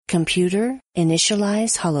Computer,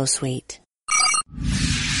 initialize holosuite.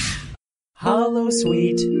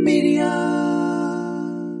 Holosuite Media.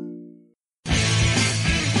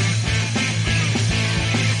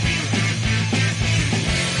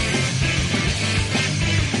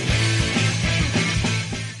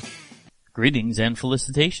 Greetings and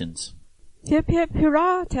felicitations. Hip hip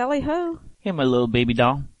hurrah, tally ho. Hey, my little baby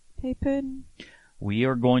doll. Hey, Puddin'. We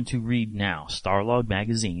are going to read now Starlog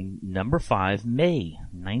Magazine, number 5, May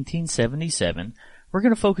 1977. We're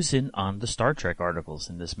going to focus in on the Star Trek articles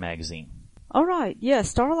in this magazine. All right, yeah,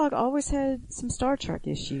 Starlog always had some Star Trek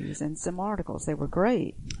issues and some articles. They were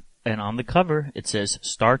great. And on the cover, it says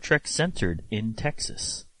Star Trek Centered in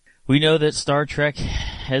Texas. We know that Star Trek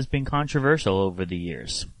has been controversial over the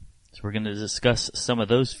years, so we're going to discuss some of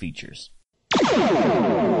those features.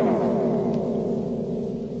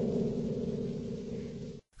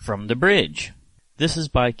 From the Bridge. This is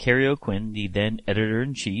by Kerry O'Quinn, the then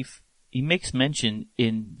editor-in-chief. He makes mention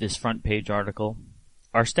in this front page article,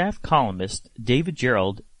 our staff columnist, David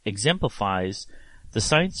Gerrold, exemplifies the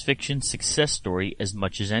science fiction success story as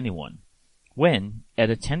much as anyone. When, at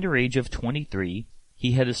a tender age of 23,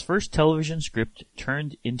 he had his first television script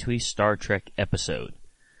turned into a Star Trek episode.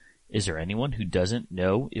 Is there anyone who doesn't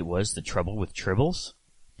know it was The Trouble with Tribbles?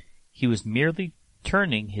 He was merely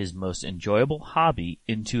turning his most enjoyable hobby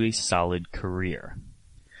into a solid career.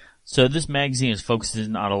 So this magazine is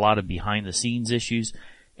focusing on a lot of behind-the-scenes issues,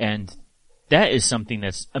 and that is something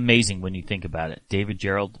that's amazing when you think about it. David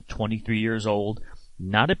Gerrold, 23 years old,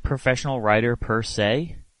 not a professional writer per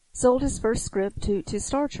se. Sold his first script to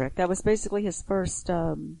Star Trek. That was basically his first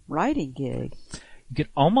writing gig. You could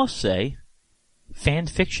almost say fan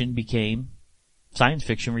fiction became science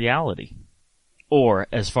fiction reality. Or,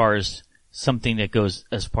 as far as something that goes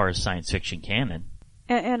as far as science fiction canon.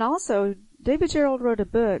 And also, David Gerrold wrote a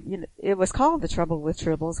book. It was called The Trouble with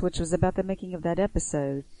Tribbles, which was about the making of that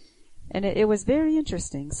episode. And it was very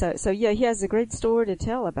interesting. So yeah, he has a great story to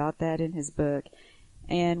tell about that in his book.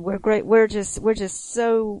 And we're just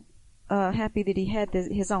so happy that he had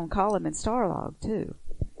his own column in Starlog too.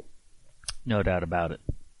 No doubt about it.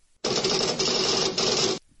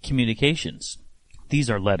 Communications. These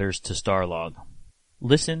are letters to Starlog.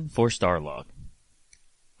 Listen for Starlog.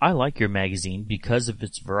 I like your magazine because of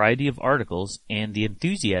its variety of articles and the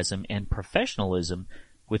enthusiasm and professionalism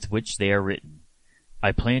with which they are written.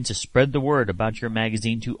 I plan to spread the word about your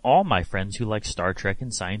magazine to all my friends who like Star Trek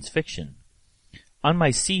and science fiction. On my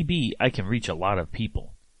CB, I can reach a lot of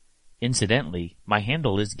people. Incidentally, my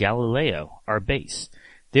handle is Galileo, our base.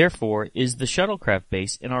 Therefore, is the shuttlecraft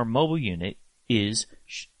base in our mobile unit is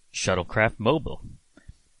Shuttlecraft Mobile.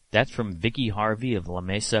 That's from Vicky Harvey of La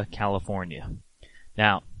Mesa, California.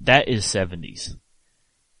 Now, that is 70s.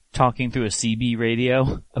 Talking through a CB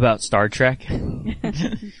radio about Star Trek.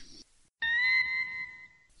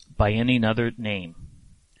 By any other name.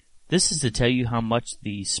 This is to tell you how much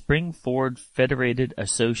the Springford Federated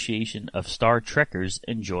Association of Star Trekkers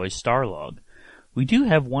enjoys Starlog. We do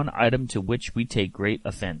have one item to which we take great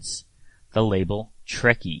offense. The label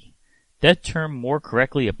Trekkie. That term more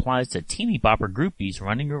correctly applies to teeny bopper groupies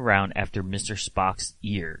running around after Mr. Spock's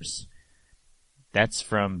ears. That's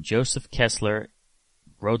from Joseph Kessler,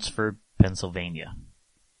 Rhodesford, Pennsylvania.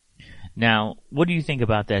 Now, what do you think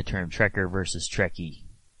about that term, Trekker versus Trekkie?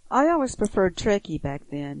 I always preferred Trekkie back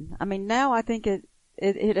then. I mean, now I think it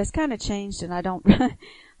has kind of changed, and I don't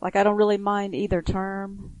I don't really mind either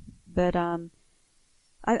term. But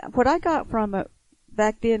what I got from it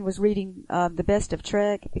back then was reading the Best of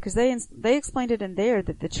Trek, because they explained it in there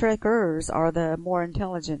that the Trekkers are the more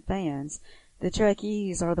intelligent fans. The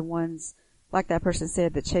Trekkies are the ones, like that person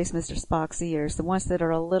said, that chase Mr. Spock's ears, the ones that are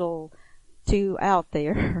a little too out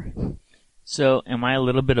there. So, am I a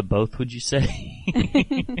little bit of both, would you say?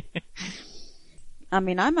 I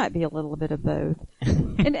mean, I might be a little bit of both.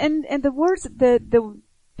 and the words, the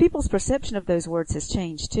people's perception of those words has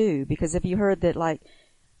changed too, because if you heard that, like,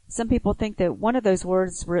 some people think that one of those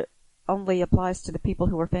words only applies to the people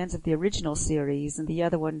who are fans of the original series, and the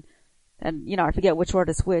other one, and I forget which word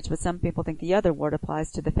is which, but some people think the other word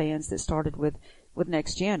applies to the fans that started with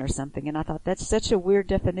Next Gen or something. And I thought that's such a weird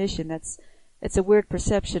definition. It's a weird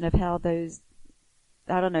perception of how those,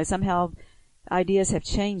 I don't know, somehow ideas have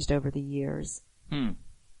changed over the years.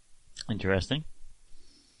 Interesting.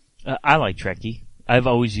 I like Trekkie. I've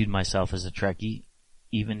always viewed myself as a Trekkie,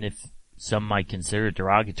 even if some might consider it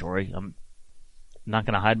derogatory. I'm not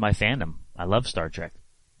going to hide my fandom. I love Star Trek.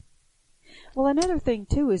 Well, another thing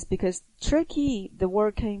too is because Trekkie, the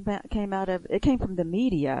word came from the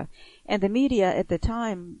media, and the media at the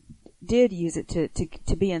time did use it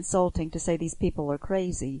to be insulting, to say these people are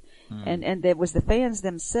crazy. And it was the fans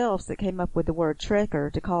themselves that came up with the word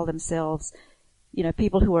trekker to call themselves,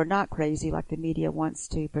 people who are not crazy like the media wants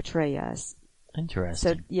to portray us.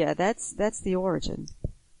 Interesting. So yeah, that's the origin.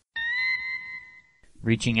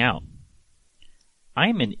 Reaching out. I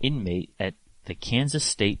am an inmate at the Kansas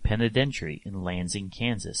State Penitentiary in Lansing,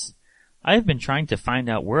 Kansas. I have been trying to find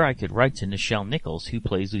out where I could write to Nichelle Nichols, who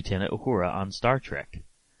plays Lieutenant Uhura on Star Trek.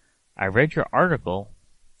 I read your article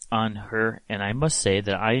on her, and I must say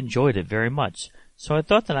that I enjoyed it very much, so I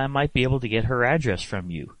thought that I might be able to get her address from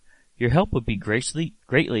you. Your help would be greatly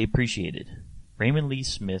appreciated. Raymond Lee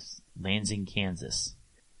Smith, Lansing, Kansas.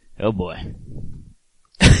 Oh boy.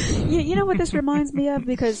 You know what this reminds me of?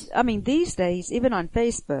 Because, these days, even on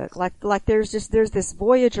Facebook, like there's this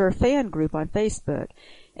Voyager fan group on Facebook,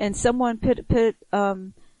 and someone put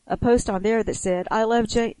a post on there that said, "I love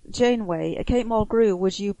Janeway. Kate Mulgrew,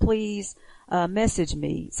 would you please message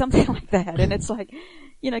me?" Something like that. And it's like,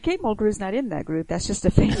 Kate Mulgrew's not in that group. That's just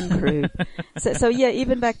a fan group. So yeah,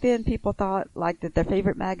 even back then, people thought like that their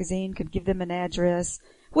favorite magazine could give them an address,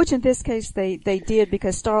 which in this case they did,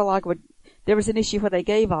 because Starlog there was an issue where they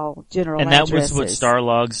gave all general addresses. And that was what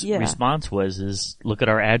Starlog's response was, look at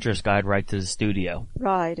our address guide right to the studio.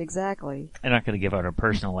 Right, exactly. They're not going to give out our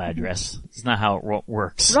personal address. It's not how it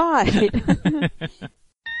works. Right.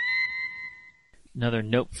 Another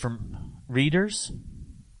note from readers.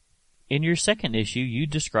 In your second issue, you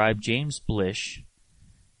described James Blish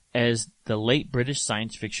as the late British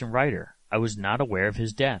science fiction writer. I was not aware of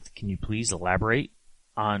his death. Can you please elaborate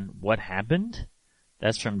on what happened?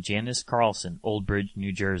 That's from Janice Carlson, Old Bridge,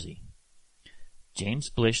 New Jersey. James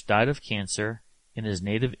Blish died of cancer in his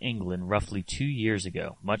native England roughly 2 years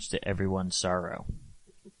ago, much to everyone's sorrow.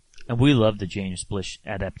 And we love the James Blish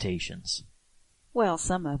adaptations. Well,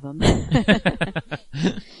 some of them.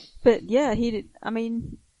 But yeah, he did.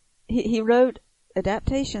 He wrote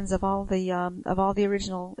adaptations of all the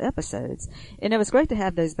original episodes, and it was great to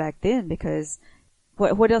have those back then, because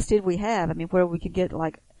what else did we have? Where we could get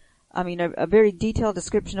a very detailed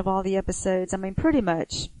description of all the episodes. Pretty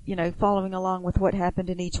much, following along with what happened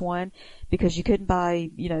in each one, because you couldn't buy,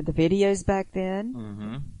 the videos back then.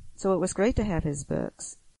 Mm-hmm. So it was great to have his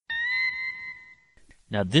books.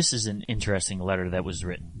 Now this is an interesting letter that was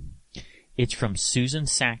written. It's from Susan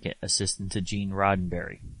Sackett, assistant to Gene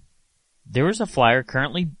Roddenberry. There is a flyer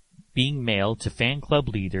currently being mailed to fan club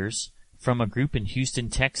leaders from a group in Houston,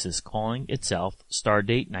 Texas, calling itself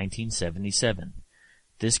Stardate 1977.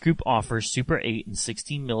 This group offers Super 8 and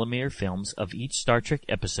 16mm films of each Star Trek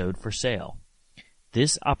episode for sale.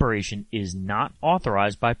 This operation is not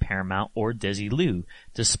authorized by Paramount or Desilu,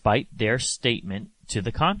 despite their statement to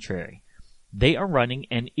the contrary. They are running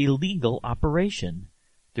an illegal operation.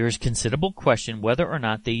 There is considerable question whether or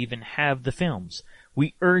not they even have the films.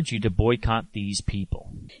 We urge you to boycott these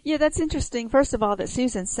people. Yeah, that's interesting. First of all, that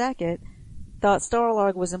Susan Sackett thought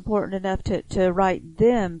Starlog was important enough to write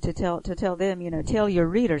them, to tell them, tell your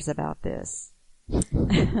readers about this.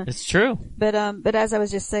 It's true. But as I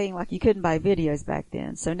was just saying, you couldn't buy videos back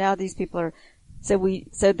then. So now these people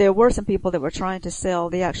so there were some people that were trying to sell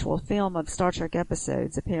the actual film of Star Trek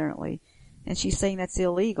episodes, apparently. And she's saying that's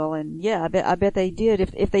illegal. And yeah, I bet they did.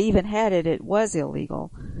 If they even had it, it was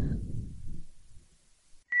illegal.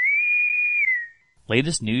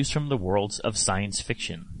 Latest news from the worlds of science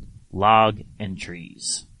fiction. Log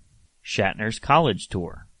entries. Shatner's college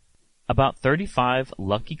tour. About 35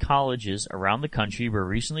 lucky colleges around the country were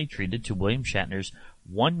recently treated to William Shatner's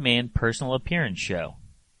one-man personal appearance show.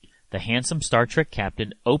 The handsome Star Trek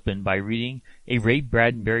captain opened by reading a Ray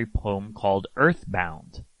Bradbury poem called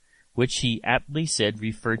Earthbound, which he aptly said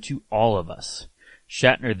referred to all of us.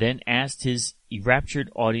 Shatner then asked his enraptured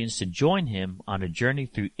audience to join him on a journey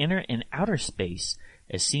through inner and outer space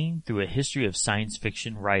as seen through a history of science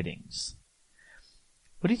fiction writings.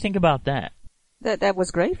 What do you think about that? That was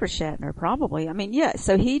great for Shatner, probably.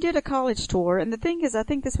 So he did a college tour, and the thing is, I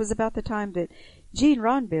think this was about the time that Gene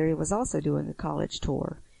Roddenberry was also doing a college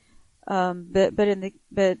tour. But in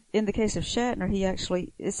the case of Shatner,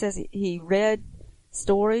 it says he read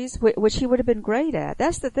stories, which he would have been great at.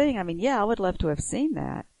 That's the thing. I would love to have seen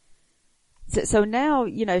that. So now,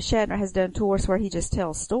 Shatner has done tours where he just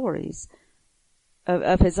tells stories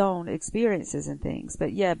of his own experiences and things.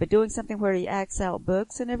 But doing something where he acts out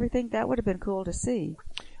books and everything, that would have been cool to see.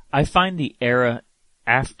 I find the era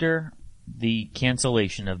after the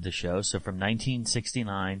cancellation of the show, so from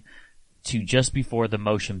 1969 to just before the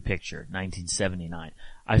motion picture, 1979,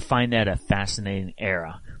 I find that a fascinating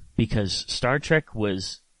era, because Star Trek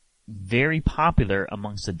was very popular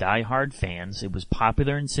amongst the diehard fans. It was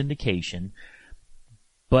popular in syndication,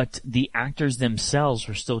 but the actors themselves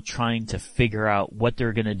were still trying to figure out what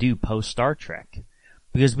they're going to do post Star Trek.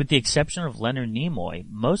 Because with the exception of Leonard Nimoy,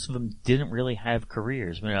 most of them didn't really have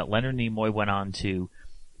careers. Leonard Nimoy went on to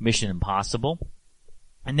Mission Impossible,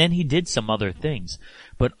 and then he did some other things.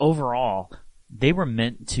 But overall, they were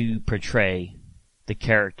meant to portray the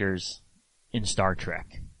characters in Star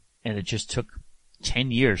Trek. And it just took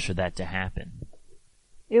 10 years for that to happen.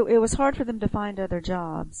 It was hard for them to find other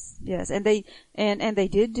jobs. Yes, and they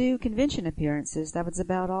did do convention appearances. That was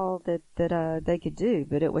about all that they could do,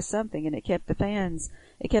 but it was something, and it kept the fans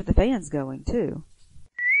going too.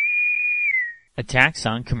 Attacks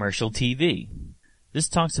on commercial TV. This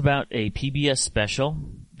talks about a PBS special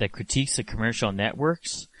that critiques the commercial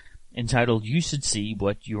networks entitled You Should See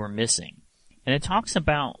What You're Missing. And it talks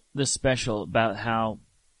about the special about how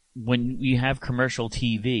when you have commercial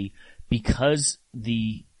TV, because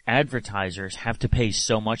the advertisers have to pay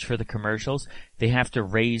so much for the commercials, they have to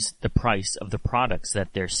raise the price of the products that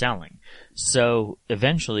they're selling. So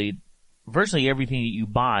eventually, virtually everything that you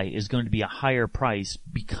buy is going to be a higher price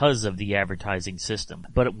because of the advertising system.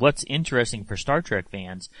 But what's interesting for Star Trek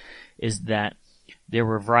fans is that there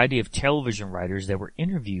were a variety of television writers that were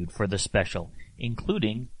interviewed for the special,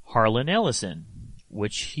 including Harlan Ellison,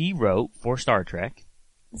 which he wrote for Star Trek.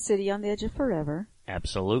 City on the Edge of Forever.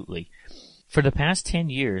 Absolutely. For the past 10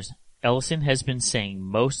 years, Ellison has been saying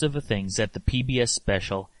most of the things that the PBS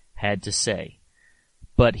special had to say,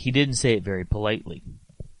 but he didn't say it very politely.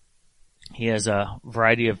 He has a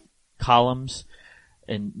variety of columns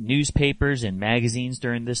in newspapers and magazines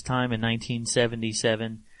during this time in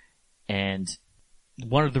 1977, and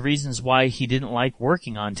one of the reasons why he didn't like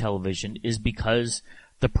working on television is because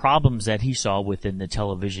the problems that he saw within the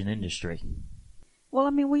television industry. Well, I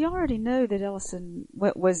mean, we already know that Ellison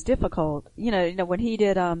was difficult. You know, when he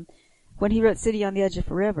did, when he wrote City on the Edge of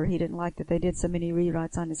Forever, he didn't like that they did so many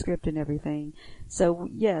rewrites on his script and everything. So,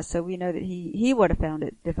 yeah, so we know that he would have found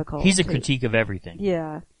it difficult. He's a critique of everything.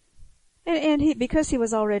 Yeah. And he, because he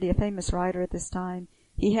was already a famous writer at this time,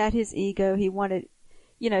 he had his ego. He wanted,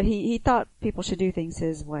 he thought people should do things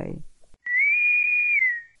his way.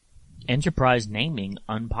 Enterprise naming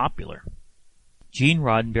unpopular. Gene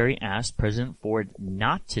Roddenberry asked President Ford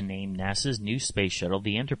not to name NASA's new space shuttle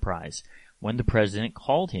the Enterprise when the president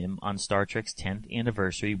called him on Star Trek's 10th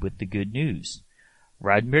anniversary with the good news.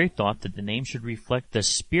 Roddenberry thought that the name should reflect the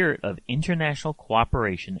spirit of international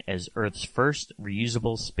cooperation as Earth's first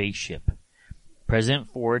reusable spaceship. President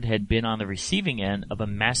Ford had been on the receiving end of a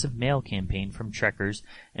massive mail campaign from Trekkers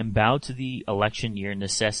and bowed to the election year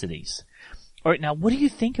necessities. All right, now, what do you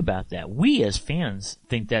think about that? We, as fans,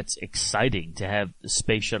 think that's exciting to have the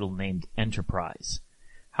space shuttle named Enterprise.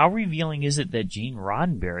 How revealing is it that Gene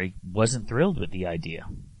Roddenberry wasn't thrilled with the idea?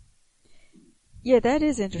 Yeah, that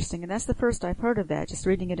is interesting, and that's the first I've heard of that, just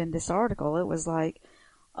reading it in this article. It was like,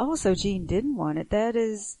 oh, so Gene didn't want it.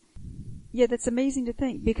 That's amazing to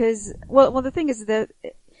think, because, well, the thing is that,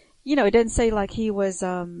 it doesn't say like he was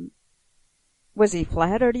he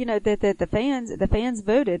flattered, that the fans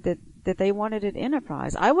voted that they wanted it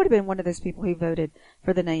Enterprise. I would have been one of those people who voted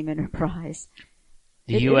for the name Enterprise.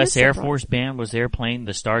 The U.S. Air Force Band was there playing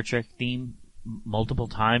the Star Trek theme multiple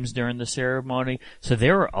times during the ceremony, so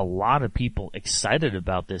there were a lot of people excited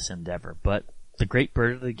about this endeavor, but the Great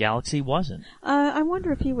Bird of the Galaxy wasn't. I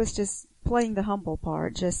wonder if he was just playing the humble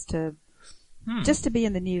part, just to be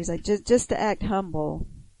in the news, like just to act humble.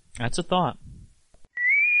 That's a thought.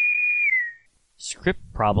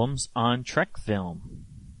 Script problems on Trek film.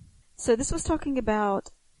 So this was talking about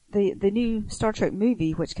the new Star Trek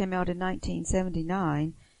movie, which came out in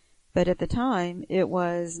 1979, but at the time it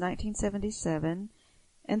was 1977,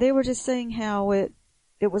 and they were just saying how it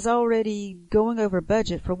was already going over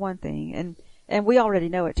budget for one thing, and we already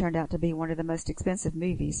know it turned out to be one of the most expensive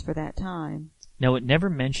movies for that time. Now, it never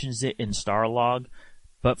mentions it in Starlog,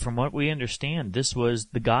 but from what we understand, this was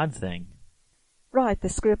the God thing. Right, the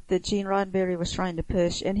script that Gene Roddenberry was trying to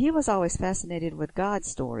push, and he was always fascinated with God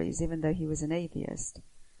stories, even though he was an atheist.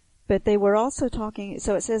 But they were also talking,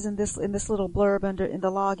 so it says in this little blurb in the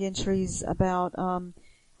log entries about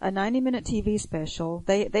a 90-minute TV special.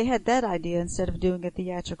 They had that idea instead of doing a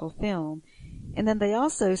theatrical film. And then they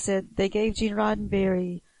also said they gave Gene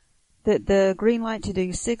Roddenberry the green light to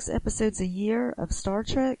do 6 episodes a year of Star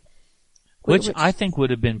Trek. Which I think would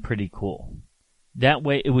have been pretty cool. That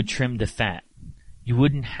way it would trim the fat. You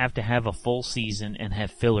wouldn't have to have a full season and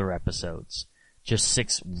have filler episodes. Just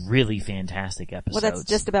 6 really fantastic episodes. Well, that's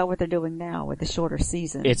just about what they're doing now with the shorter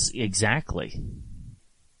seasons. It's exactly.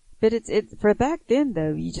 But it's for back then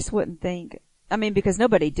though, you just wouldn't think, because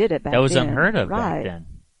nobody did it back then. That was unheard of right. back then.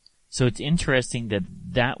 So it's interesting that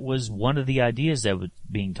that was one of the ideas that was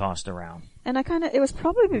being tossed around. And it was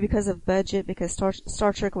probably because of budget, because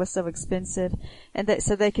Star Trek was so expensive, and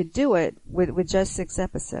so they could do it with just 6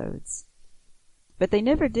 episodes. But they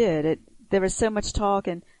never did. There was so much talk,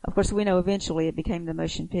 and of course we know eventually it became the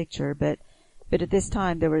motion picture, but at this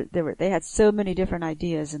time they had so many different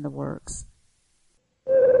ideas in the works.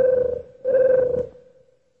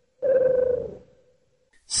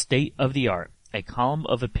 State of the Art, a column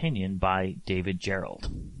of opinion by David Gerrold.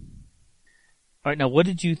 All right, now what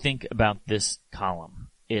did you think about this column?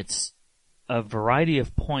 It's a variety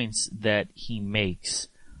of points that he makes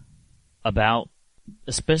about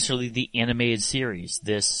especially the animated series,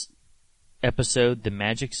 this episode, The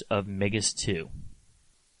Magics of Megas 2.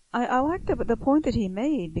 I like the point that he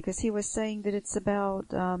made, because he was saying that it's about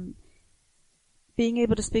being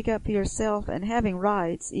able to speak up for yourself and having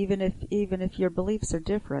rights, even if your beliefs are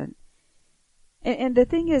different. And the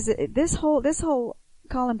thing is, this whole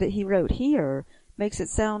column that he wrote here makes it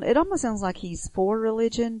almost sounds like he's for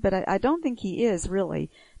religion, but I don't think he is really.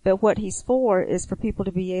 But what he's for is for people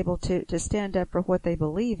to be able to stand up for what they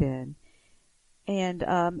believe in.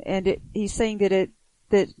 And he's saying that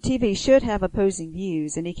TV should have opposing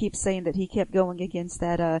views, and he keeps saying that he kept going against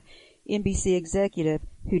that NBC executive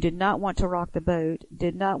who did not want to rock the boat,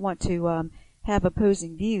 did not want to have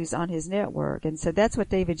opposing views on his network. And so that's what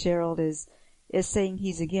David Gerrold is saying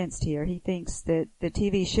he's against here. He thinks that the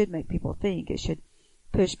TV should make people think. It should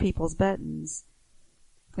push people's buttons.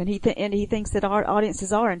 And he thinks that our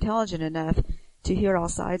audiences are intelligent enough to hear all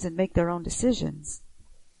sides and make their own decisions.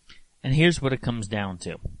 And here's what it comes down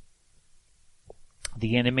to.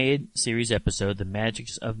 The animated series episode, The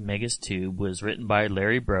Magics of Megas 2, was written by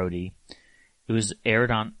Larry Brody. It was aired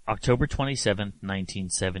on October 27th,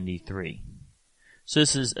 1973. So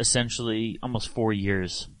this is essentially almost 4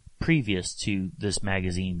 years previous to this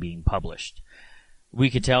magazine being published. We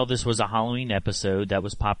could tell this was a Halloween episode that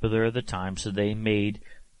was popular at the time, so they made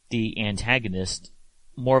the antagonist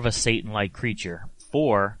more of a Satan-like creature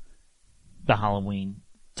for the Halloween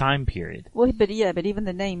time period. Well, but even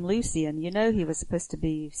the name Lucian, he was supposed to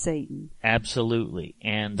be Satan. Absolutely.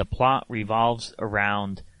 And the plot revolves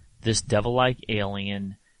around this devil-like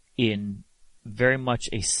alien in very much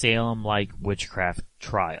a Salem-like witchcraft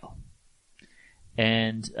trial.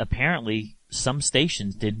 And apparently some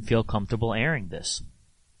stations didn't feel comfortable airing this.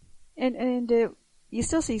 And you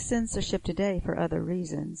still see censorship today for other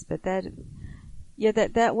reasons, but that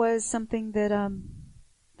was something that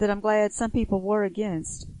I'm glad some people were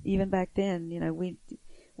against even back then.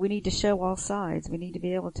 We need to show all sides. We need to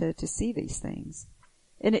be able to see these things.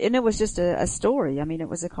 And it was just a story. I mean, it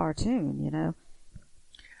was a cartoon,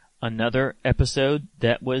 Another episode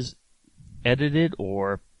that was edited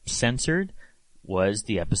or censored was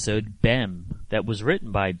the episode Bem, that was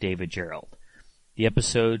written by David Gerrold. The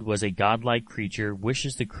episode was a godlike creature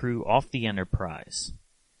wishes the crew off the Enterprise.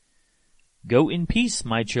 Go in peace,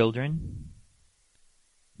 my children.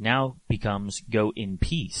 Now becomes go in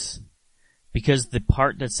peace. Because the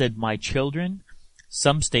part that said my children,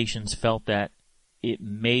 some stations felt that it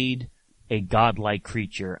made a godlike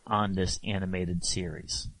creature on this animated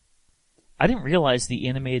series. I didn't realize the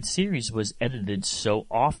animated series was edited so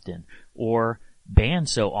often or banned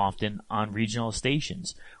so often on regional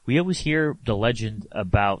stations. We always hear the legend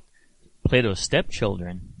about Plato's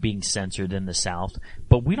Stepchildren being censored in the South,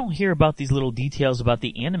 but we don't hear about these little details about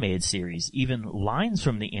the animated series, even lines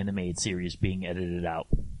from the animated series being edited out.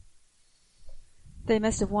 They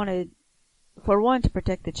must have wanted, for one, to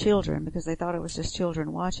protect the children, because they thought it was just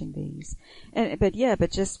children watching these.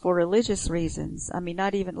 But just for religious reasons. I mean,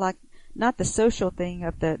 not the social thing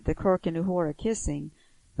of the Kirk and Uhura kissing,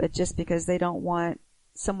 but just because they don't want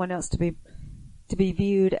someone else to be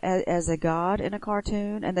viewed as a god in a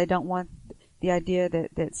cartoon, and they don't want the idea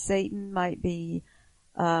that Satan might be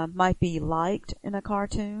liked in a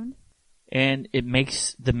cartoon. And it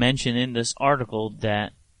makes the mention in this article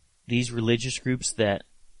that these religious groups that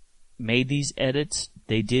made these edits,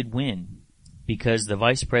 they did win, because the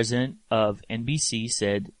vice president of NBC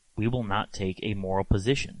said, "We will not take a moral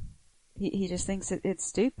position." He just thinks it's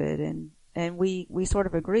stupid, and we sort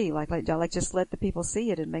of agree, like just let the people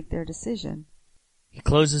see it and make their decision. He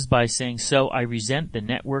closes by saying, "So I resent the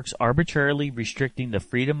networks arbitrarily restricting the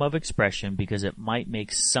freedom of expression because it might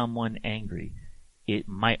make someone angry. It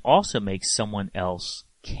might also make someone else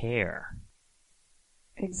care."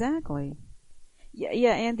 Exactly.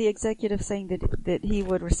 Yeah, and the executive saying that he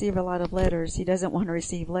would receive a lot of letters. He doesn't want to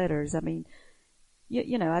receive letters. I mean,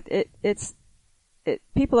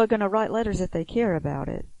 people are going to write letters if they care about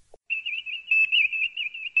it.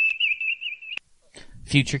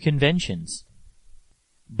 Future conventions.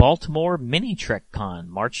 Baltimore Mini Trek Con,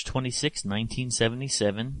 March 26,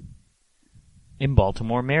 1977, in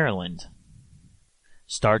Baltimore, Maryland.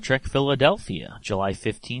 Star Trek Philadelphia, July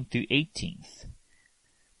 15th through 18th.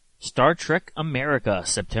 Star Trek America,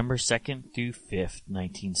 September 2nd through 5th,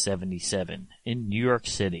 1977, in New York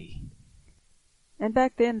City. And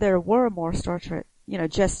back then there were more Star Trek,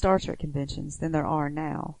 just Star Trek conventions than there are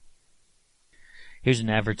now. Here's an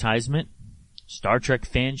advertisement. Star Trek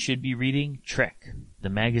fans should be reading Trek, the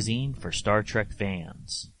magazine for Star Trek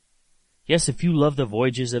fans. Yes, if you love the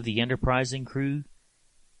voyages of the Enterprise and crew,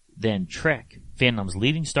 then Trek, fandom's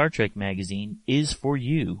leading Star Trek magazine, is for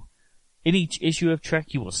you. In each issue of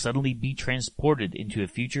Trek, you will suddenly be transported into a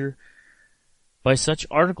future by such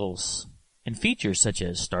articles and features such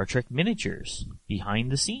as Star Trek miniatures,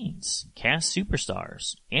 behind the scenes, cast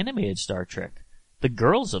superstars, animated Star Trek, the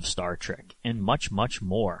girls of Star Trek, and much, much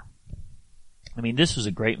more. I mean, this was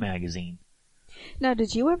a great magazine. Now,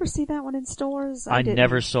 did you ever see that one in stores? I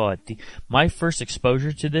never saw it. My first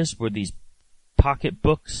exposure to this were these pocket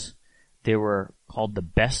books. They were called The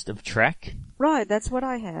Best of Trek. Right, that's what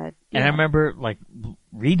I had. Yeah. And I remember,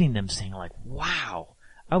 reading them saying, wow.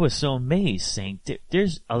 I was so amazed, saying,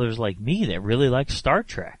 there's others like me that really like Star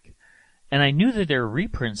Trek. And I knew that they were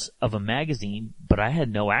reprints of a magazine, but I had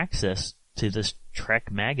no access to this Trek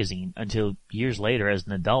magazine until years later. As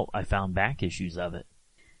an adult, I found back issues of it.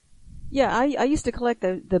 Yeah, I used to collect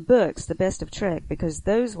the books, The Best of Trek, because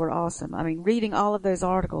those were awesome. I mean, reading all of those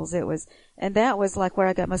articles, and that was where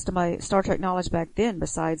I got most of my Star Trek knowledge back then,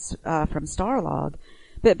 besides from Starlog.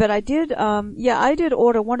 But I did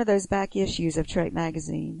order one of those back issues of Trek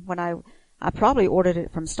magazine when I probably ordered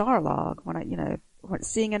it from Starlog when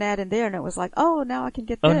seeing an ad in there, and it was like, oh, now I can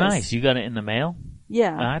get this. Oh, nice. You got it in the mail?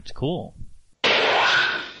 Yeah. That's cool.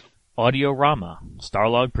 Audiorama.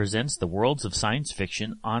 Starlog presents the worlds of science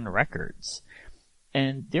fiction on records.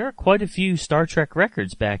 And there are quite a few Star Trek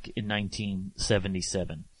records back in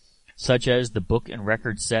 1977, such as the book and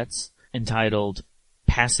record sets entitled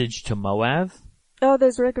Passage to Moab. Oh,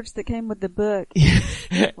 those records that came with the book,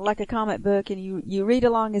 like a comic book, and you read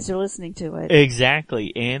along as you're listening to it.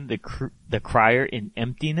 Exactly, and the Crier in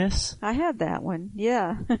Emptiness. I had that one,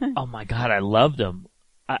 yeah. Oh my God, I loved them.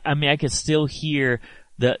 I mean, I could still hear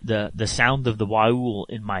the sound of the Waul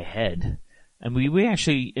in my head. And we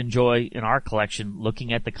actually enjoy, in our collection,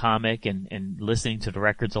 looking at the comic and listening to the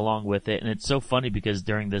records along with it. And it's so funny because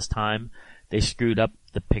during this time, they screwed up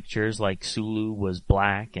the pictures, like Sulu was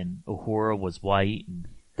black and Uhura was white. And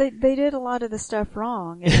they did a lot of the stuff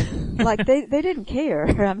wrong. Like, they didn't care.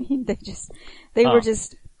 I mean, they were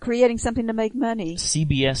just creating something to make money.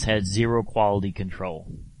 CBS had zero quality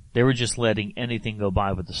control. They were just letting anything go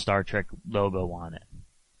by with the Star Trek logo on it.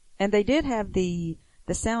 And they did have the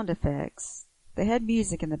sound effects. They had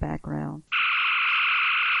music in the background.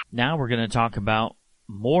 Now we're going to talk about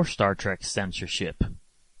more Star Trek censorship.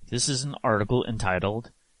 This is an article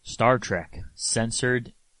entitled Star Trek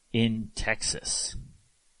Censored in Texas.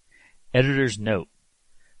 Editor's note.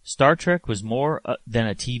 Star Trek was more than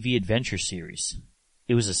a TV adventure series.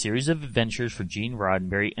 It was a series of adventures for Gene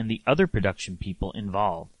Roddenberry and the other production people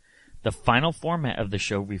involved. The final format of the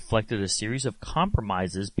show reflected a series of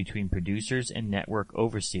compromises between producers and network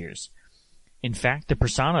overseers. In fact, the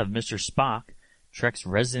persona of Mr. Spock, Trek's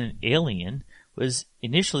resident alien, was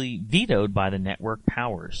initially vetoed by the network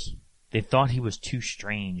powers. They thought he was too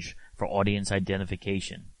strange for audience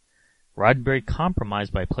identification. Roddenberry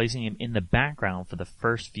compromised by placing him in the background for the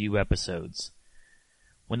first few episodes.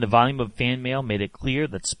 When the volume of fan mail made it clear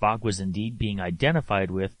that Spock was indeed being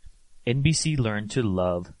identified with, NBC learned to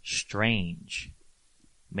love Strange.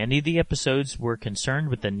 Many of the episodes were concerned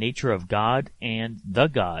with the nature of God and the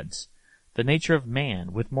gods, the nature of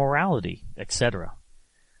man with morality, etc.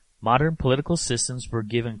 Modern political systems were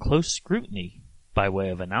given close scrutiny, by way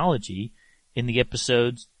of analogy, in the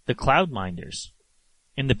episodes The Cloudminders.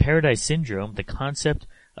 In The Paradise Syndrome, the concept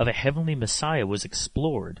of a heavenly messiah was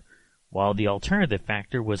explored, while the alternative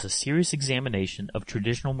factor was a serious examination of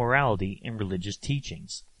traditional morality and religious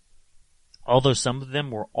teachings. Although some of them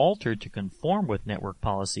were altered to conform with network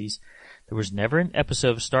policies, there was never an episode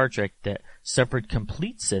of Star Trek that suffered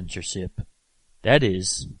complete censorship. That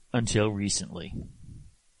is, until recently.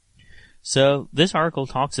 So, this article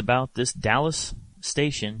talks about this Dallas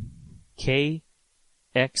station,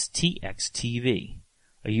 KXTX-TV,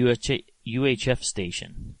 a UHF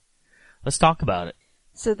station. Let's talk about it.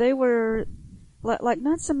 So they were,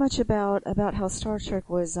 not so much about how Star Trek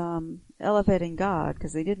was elevating God,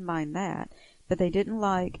 because they didn't mind that, but they didn't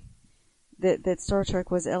like that Star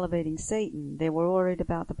Trek was elevating Satan. They were worried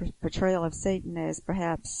about the portrayal of Satan as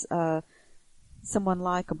perhaps someone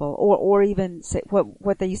likable, or even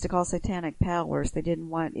what they used to call satanic powers. They didn't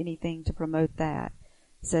want anything to promote that,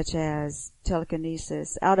 such as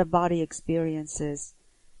telekinesis, out-of-body experiences,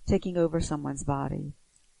 taking over someone's body.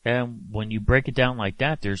 And when you break it down like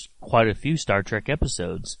that, there's quite a few Star Trek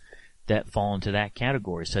episodes that fall into that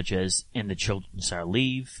category, such as In the Children Shall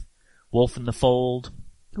Leave, Wolf in the Fold,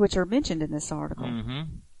 which are mentioned in this article. Mm-hmm.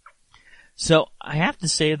 So I have to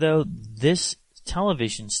say, though, this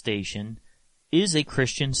television station is a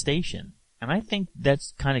Christian station. And I think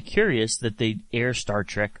that's kind of curious that they air Star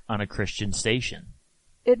Trek on a Christian station.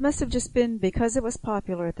 It must have just been because it was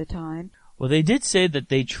popular at the time. Well, they did say that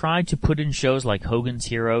they tried to put in shows like Hogan's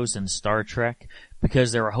Heroes and Star Trek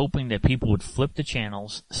because they were hoping that people would flip the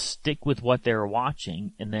channels, stick with what they were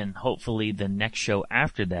watching, and then hopefully the next show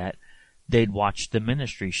after that, they'd watch the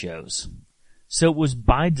ministry shows. So it was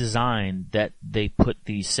by design that they put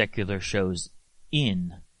these secular shows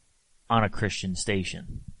in on a Christian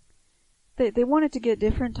station. They wanted to get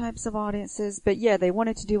different types of audiences, but yeah, they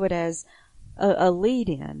wanted to do it as a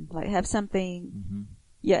lead-in, like have something... Mm-hmm.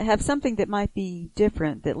 Yeah, have something that might be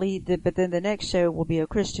different but then the next show will be a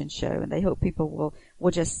Christian show, and they hope people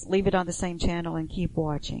will just leave it on the same channel and keep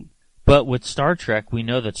watching. But with Star Trek, we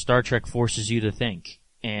know that Star Trek forces you to think.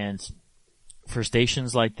 And for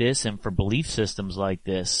stations like this and for belief systems like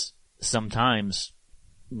this, sometimes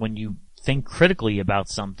when you think critically about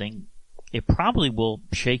something, it probably will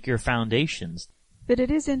shake your foundations. But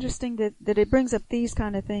it is interesting that it brings up these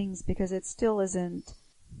kind of things because it still isn't...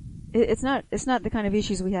 It's not the kind of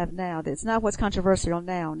issues we have now. It's not what's controversial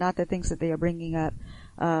now, not the things that they are bringing up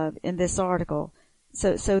in this article.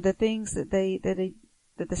 So the things that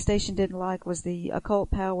the station didn't like was the occult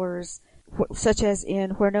powers, such as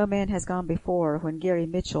in Where No Man Has Gone Before, when Gary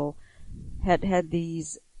Mitchell had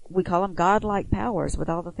these, we call them godlike powers with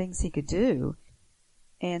all the things he could do,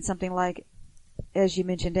 and something like, as you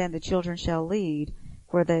mentioned, Dan, The Children Shall Lead,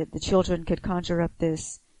 where the children could conjure up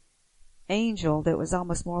this angel that was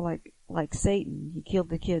almost more like Satan. He killed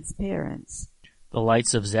the kids' parents. The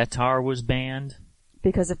Lights of Zetar was banned.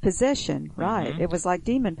 Because of possession, right. Mm-hmm. It was like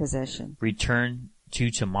demon possession. Return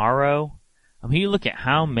to Tomorrow. I mean, you look at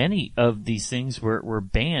how many of these things were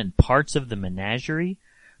banned, parts of the menagerie,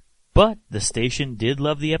 but the station did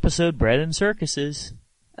love the episode Bread and Circuses.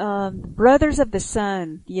 Brothers of the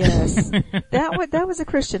Sun, yes. That was a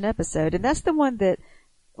Christian episode, and that's the one that,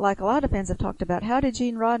 like a lot of fans have talked about, how did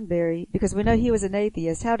Gene Roddenberry, because we know he was an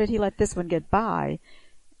atheist, how did he let this one get by?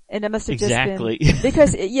 And it must have just been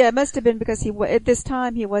because, it must have been because at this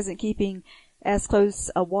time he wasn't keeping as close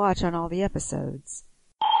a watch on all the episodes.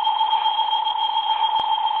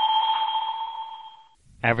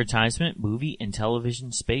 Advertisement, movie and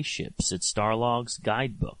television spaceships at Starlog's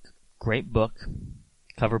guidebook. Great book.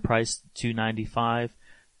 Cover price $2.95.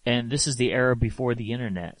 And this is the era before the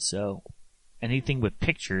internet, so anything with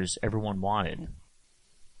pictures everyone wanted.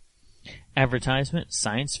 Advertisement,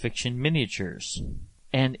 science fiction miniatures.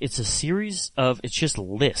 And it's a series of, it's just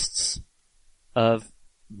lists of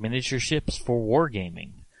miniature ships for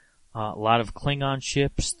wargaming. A lot of Klingon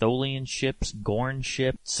ships, Tholian ships, Gorn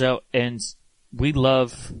ships. So, and we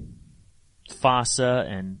love FASA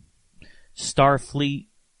and Starfleet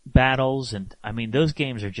battles, and I mean, those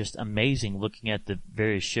games are just amazing looking at the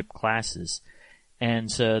various ship classes.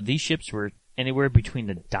 And so these ships were anywhere between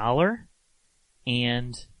 $1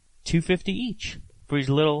 and $2.50 each for these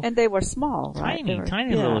little, and they were small, right?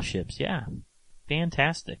 Tiny little ships. Yeah,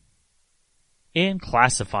 fantastic. And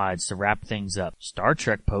classifieds to wrap things up. Star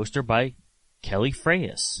Trek poster by Kelly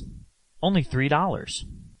Freyas, only $3.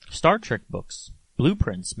 Star Trek books,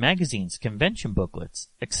 blueprints, magazines, convention booklets,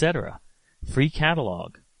 etc. Free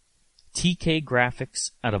catalog. TK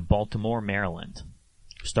Graphics out of Baltimore, Maryland.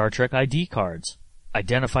 Star Trek ID cards.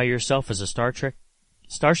 Identify yourself as a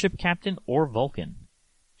starship captain or Vulcan.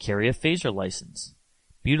 Carry a phaser license.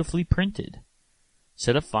 Beautifully printed.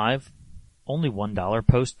 Set of 5, only $1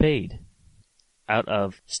 post-paid. Out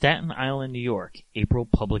of Staten Island, New York, April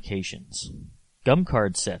publications. Gum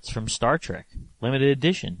card sets from Star Trek. Limited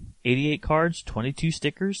edition. 88 cards, 22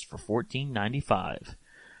 stickers for $14.95.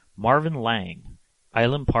 Marvin Lang,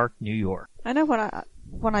 Island Park, New York. I know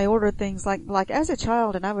when I order things like as a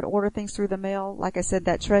child, and I would order things through the mail, like I said,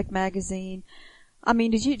 that Trek magazine. I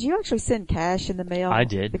mean, did you actually send cash in the mail? I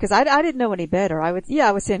did. Because I didn't know any better. I would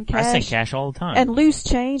send cash. I sent cash all the time. And loose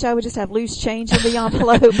change. I would just have loose change in the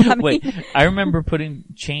envelope. I mean, wait, I remember putting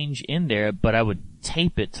change in there, but I would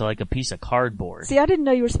tape it to like a piece of cardboard. See, I didn't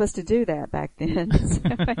know you were supposed to do that back then.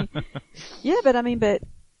 But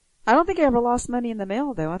I don't think I ever lost money in the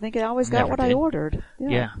mail, though. I think I always got what I ordered.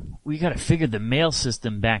 Yeah. We gotta figure the mail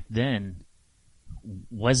system back then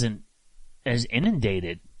wasn't as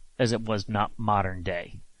inundated as it was not modern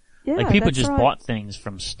day. Yeah, like people that's just right. bought things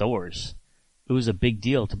from stores. It was a big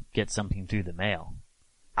deal to get something through the mail.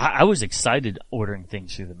 I was excited ordering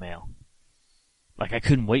things through the mail. Like I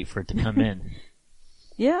couldn't wait for it to come in.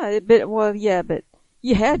 Yeah, but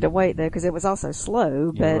you had to wait though because it was also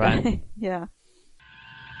slow. You're But right. yeah.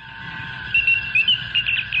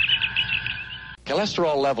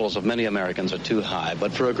 Cholesterol levels of many Americans are too high,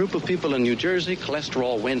 but for a group of people in New Jersey,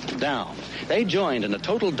 cholesterol went down. They joined in a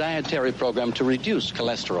total dietary program to reduce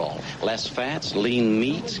cholesterol. Less fats, lean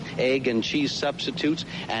meats, egg and cheese substitutes,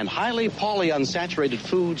 and highly polyunsaturated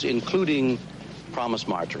foods, including Promise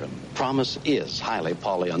margarine. Promise is highly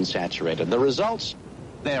polyunsaturated. The results?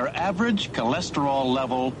 Their average cholesterol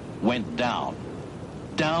level went down.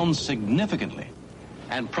 Down significantly.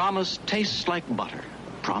 And Promise tastes like butter.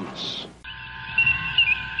 Promise.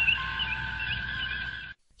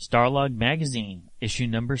 Starlog Magazine, issue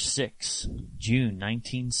number 6, June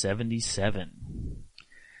 1977.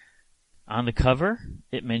 On the cover,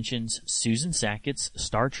 it mentions Susan Sackett's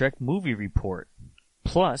Star Trek movie report,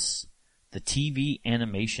 plus the TV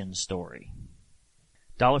animation story.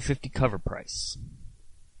 $1.50 cover price.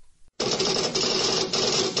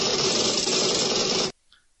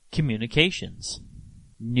 Communications.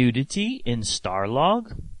 Nudity in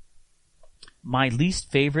Starlog? My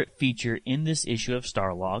least favorite feature in this issue of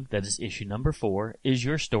Starlog, that is issue number 4, is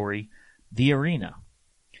your story, The Arena.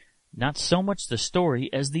 Not so much the story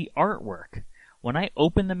as the artwork. When I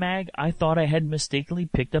opened the mag, I thought I had mistakenly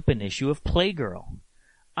picked up an issue of Playgirl.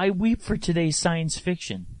 I weep for today's science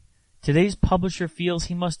fiction. Today's publisher feels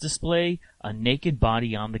he must display a naked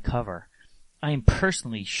body on the cover. I am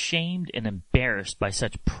personally shamed and embarrassed by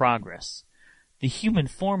such progress. The human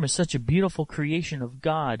form is such a beautiful creation of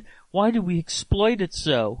God. Why do we exploit it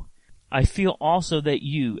so? I feel also that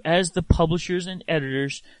you, as the publishers and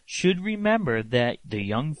editors, should remember that the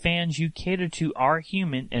young fans you cater to are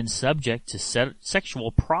human and subject to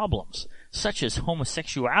sexual problems, such as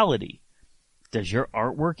homosexuality. Does your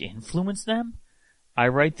artwork influence them? I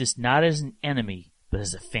write this not as an enemy, but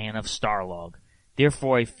as a fan of Starlog.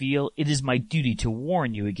 Therefore I feel it is my duty to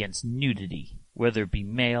warn you against nudity, whether it be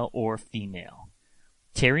male or female.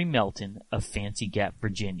 Terry Melton of Fancy Gap,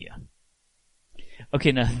 Virginia.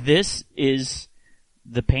 Okay, now this is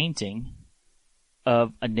the painting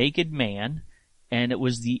of a naked man, and it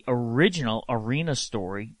was the original Arena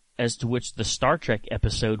story as to which the Star Trek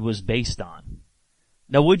episode was based on.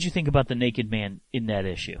 Now, what did you think about the naked man in that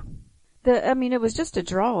issue? It was just a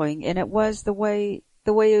drawing, and it was the way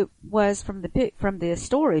it was from the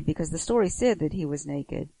story, because the story said that he was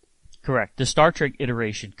naked. Correct. The Star Trek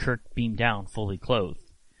iteration, Kirk beamed down fully clothed.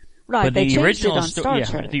 Right, but they the changed original it on Star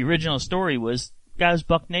Trek. The original story was guy was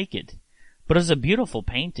buck naked. But it's a beautiful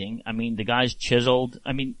painting. I mean, the guy's chiseled.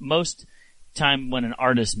 I mean, most time when an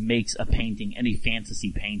artist makes a painting, any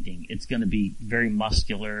fantasy painting, it's going to be very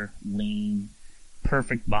muscular, lean,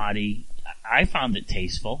 perfect body. I found it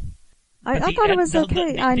tasteful. I thought it was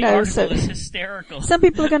okay. I know. The article is hysterical. Some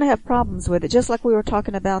people are going to have problems with it, just like we were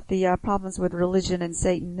talking about the problems with religion and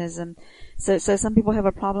Satanism. So some people have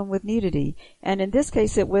a problem with nudity, and in this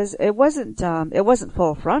case, it wasn't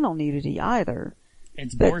full frontal nudity either.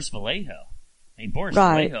 It's Boris Vallejo. I mean, Boris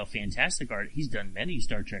Vallejo, fantastic art. He's done many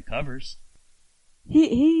Star Trek covers.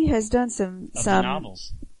 He has done some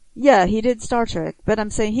novels. Yeah, he did Star Trek, but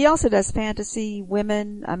I'm saying he also does fantasy,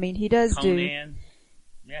 women. I mean, he does Conan.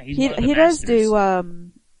 Yeah, he does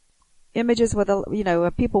do images with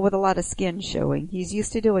people with a lot of skin showing. He's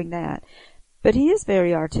used to doing that, but he is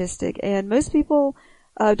very artistic, and most people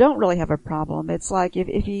don't really have a problem. It's like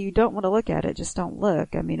if you don't want to look at it, just don't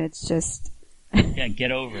look. I mean, it's just yeah,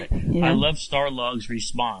 get over it. Yeah. I love Starlog's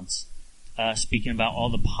response. Speaking about all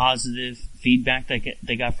the positive feedback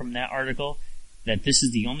they got from that article, that this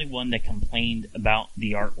is the only one that complained about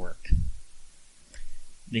the artwork.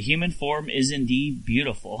 The human form is indeed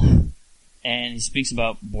beautiful. And he speaks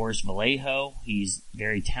about Boris Vallejo. He's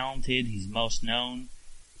very talented. He's most known.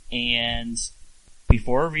 And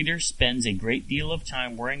before a reader spends a great deal of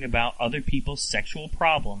time worrying about other people's sexual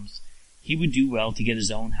problems, he would do well to get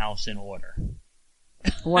his own house in order.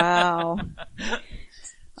 Wow.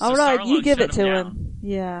 All right, you give it to him.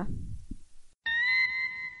 Yeah.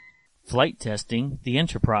 Flight testing the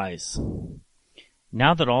Enterprise.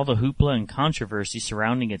 Now that all the hoopla and controversy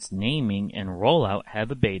surrounding its naming and rollout have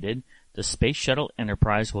abated, the Space Shuttle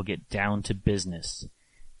Enterprise will get down to business.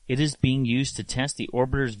 It is being used to test the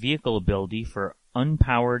orbiter's vehicle ability for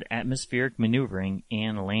unpowered atmospheric maneuvering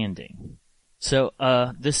and landing. So,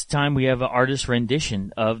 this time we have an artist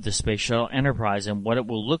rendition of the Space Shuttle Enterprise and what it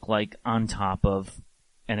will look like on top of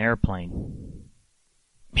an airplane.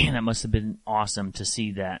 Man, that must have been awesome to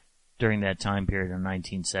see that during that time period in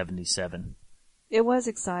 1977. It was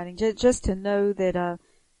exciting just to know that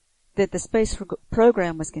that the space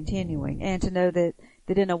program was continuing, and to know that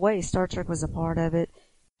in a way Star Trek was a part of it.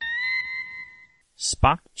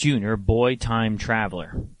 Spock Jr., Boy Time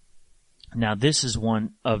Traveler. Now, this is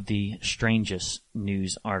one of the strangest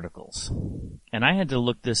news articles. And I had to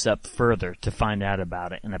look this up further to find out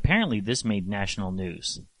about it. And apparently this made national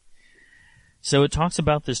news. So it talks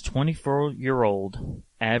about this 24-year-old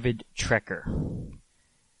avid Trekker.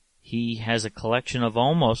 He has a collection of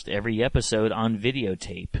almost every episode on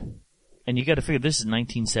videotape. And you gotta figure, this is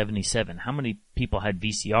 1977. How many people had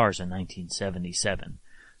VCRs in 1977?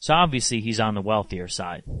 So obviously he's on the wealthier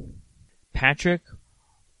side. Patrick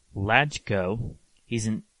Lajko, he's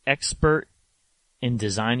an expert in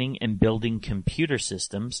designing and building computer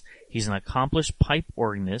systems. He's an accomplished pipe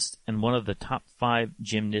organist and one of the top 5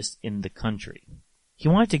 gymnasts in the country. He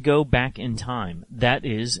wanted to go back in time. That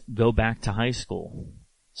is, go back to high school.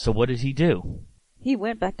 So what did he do? He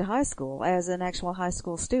went back to high school as an actual high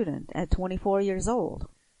school student at 24 years old.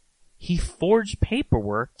 He forged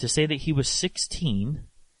paperwork to say that he was 16,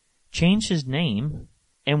 changed his name,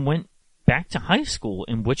 and went back to high school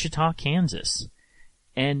in Wichita, Kansas.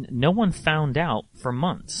 And no one found out for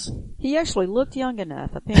months. He actually looked young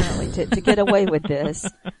enough, apparently, to get away with this.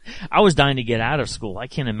 I was dying to get out of school. I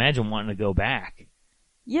can't imagine wanting to go back.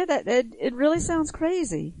 Yeah, it really sounds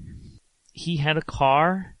crazy. He had a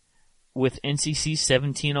car with NCC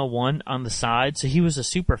 1701 on the side, so he was a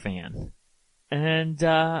super fan. And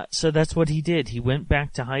so that's what he did. He went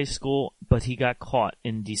back to high school, but he got caught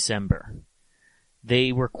in December.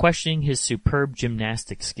 They were questioning his superb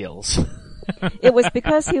gymnastic skills. It was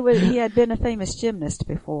because he had been a famous gymnast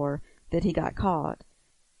before that he got caught.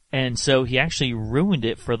 And so he actually ruined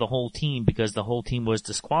it for the whole team because the whole team was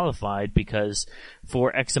disqualified because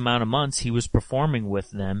for X amount of months he was performing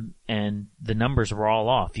with them and the numbers were all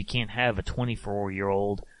off. You can't have a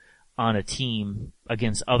 24-year-old on a team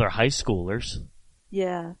against other high schoolers.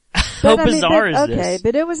 Yeah. How bizarre is this? Okay,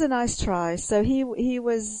 but it was a nice try. So he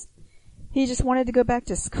just wanted to go back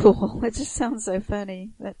to school. It just sounds so funny.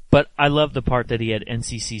 But I love the part that he had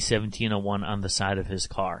NCC 1701 on the side of his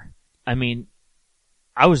car. I mean,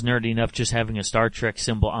 I was nerdy enough just having a Star Trek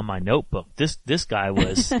symbol on my notebook. This guy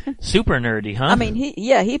was super nerdy, huh? I mean,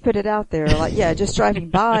 he put it out there, like, just driving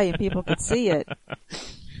by and people could see it.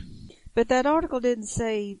 But that article didn't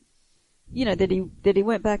say, that he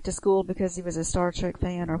went back to school because he was a Star Trek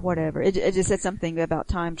fan or whatever. It just said something about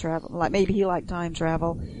time travel, like maybe he liked time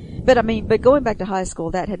travel. But going back to high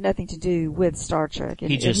school, that had nothing to do with Star Trek.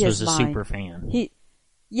 He just was a super fan. He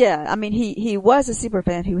was a super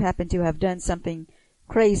fan who happened to have done something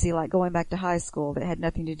crazy like going back to high school that had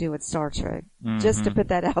nothing to do with Star Trek. Mm-hmm. Just to put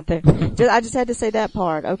that out there. I just had to say that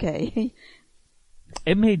part. Okay.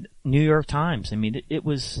 It made New York Times. I mean, it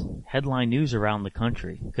was headline news around the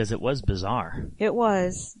country because it was bizarre. It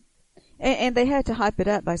was. And they had to hype it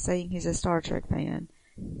up by saying he's a Star Trek fan.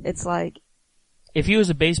 It's like, if he was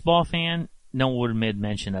a baseball fan, no one would have made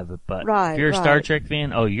mention of it. But if you're a Star Trek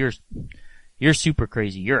fan, oh, you're super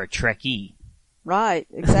crazy. You're a Trekkie. Right,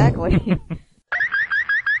 exactly.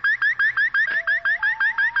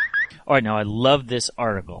 All right, now I love this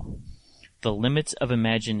article. The Limits of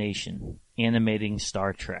Imagination, Animating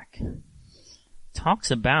Star Trek.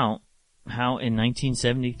 Talks about how in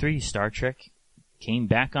 1973 Star Trek came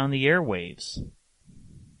back on the airwaves.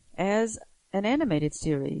 As an animated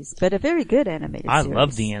series, but a very good animated series. I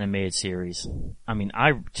love the animated series. I mean,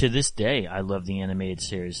 to this day, I love the animated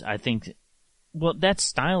series. I think, that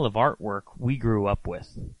style of artwork we grew up with.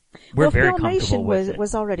 We're very comfortable with it. Filmation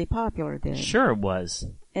was already popular then. Sure it was.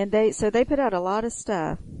 And they put out a lot of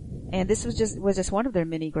stuff, and this was just one of their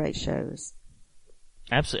many great shows.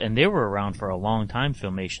 Absolutely, and they were around for a long time,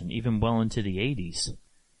 Filmation, even well into the 80s.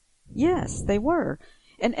 Yes, they were.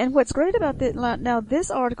 And what's great about that, now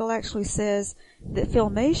this article actually says that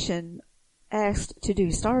Filmation asked to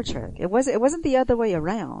do Star Trek. It wasn't the other way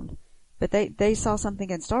around, but they saw something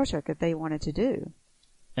in Star Trek that they wanted to do.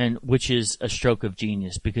 And which is a stroke of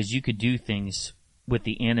genius, because you could do things with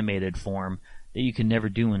the animated form that you could never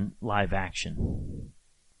do in live action.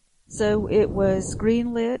 So it was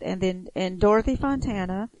greenlit, and Dorothy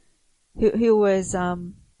Fontana, who was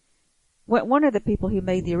one of the people who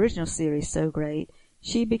made the original series so great,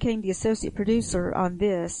 she became the associate producer on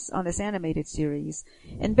this animated series.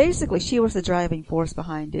 And basically she was the driving force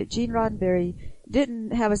behind it. Gene Roddenberry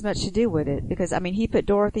didn't have as much to do with it because, he put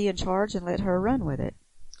Dorothy in charge and let her run with it.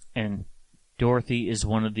 And Dorothy is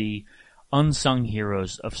one of the unsung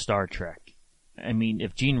heroes of Star Trek. I mean,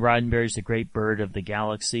 if Gene Roddenberry's the great bird of the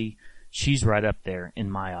galaxy, she's right up there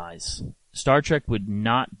in my eyes. Star Trek would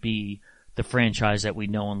not be the franchise that we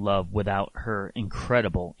know and love without her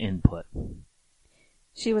incredible input.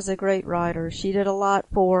 She was a great writer. She did a lot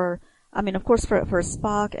for, of course for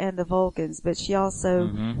Spock and the Vulcans, but she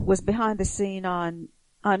also was behind the scene on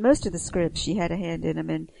most of the scripts. She had a hand in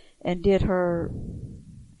them and did her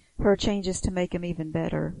changes to make them even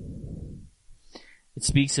better. It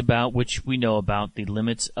speaks about, which we know about, the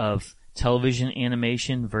limits of television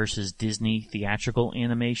animation versus Disney theatrical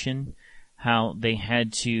animation, how they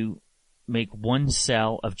had to make one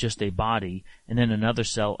cell of just a body and then another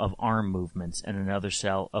cell of arm movements and another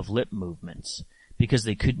cell of lip movements because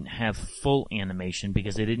they couldn't have full animation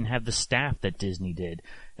because they didn't have the staff that Disney did.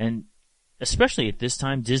 And especially at this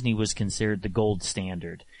time, Disney was considered the gold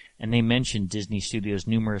standard. And they mentioned Disney Studios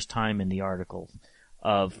numerous times in the article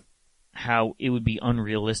of how it would be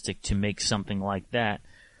unrealistic to make something like that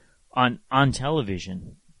on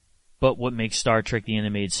television. But what makes Star Trek the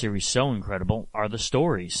Animated Series so incredible are the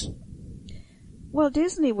stories. Well,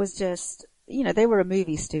 Disney was just, they were a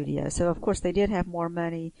movie studio, so of course they did have more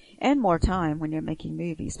money and more time when you're making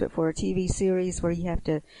movies. But for a TV series where it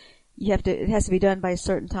has to be done by a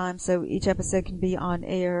certain time, so each episode can be on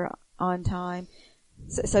air on time.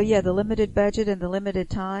 So yeah, the limited budget and the limited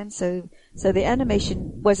time, so the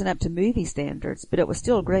animation wasn't up to movie standards, but it was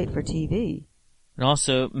still great for TV. It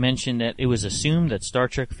also mentioned that it was assumed that Star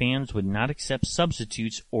Trek fans would not accept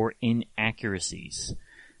substitutes or inaccuracies,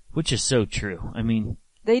 which is so true. I mean,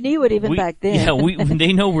 they knew it even back then. Yeah,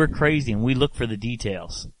 they know we're crazy and we look for the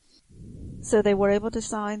details. So they were able to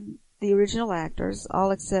sign the original actors,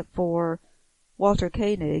 all except for Walter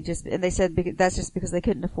Koenig, and they said that's just because they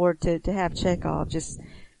couldn't afford to have Chekhov, just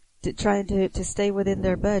trying to stay within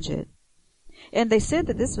their budget. And they said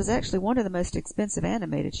that this was actually one of the most expensive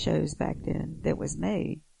animated shows back then that was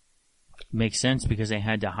made. Makes sense because they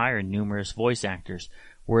had to hire numerous voice actors,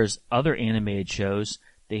 whereas other animated shows,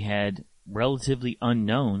 they had relatively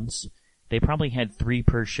unknowns. They probably had 3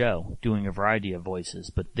 per show doing a variety of voices,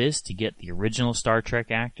 but this, to get the original Star Trek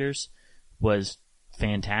actors, was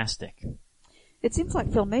fantastic. It seems like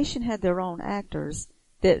Filmation had their own actors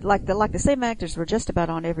that, like the same actors were just about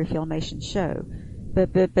on every Filmation show.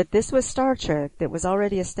 But this was Star Trek that was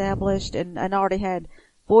already established and already had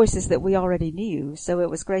voices that we already knew. So it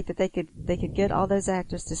was great that they could get all those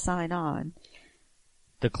actors to sign on.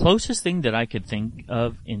 The closest thing that I could think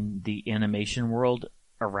of in the animation world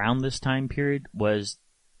around this time period was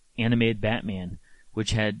animated Batman,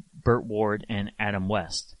 which had Burt Ward and Adam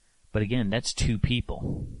West. But again, that's 2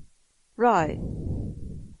 people. Right.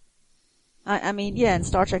 I mean, yeah, and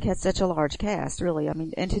Star Trek had such a large cast, really. I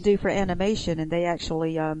mean, and to do for animation, and they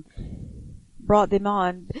actually brought them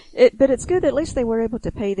on. But it's good that at least they were able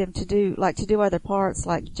to pay them to do other parts,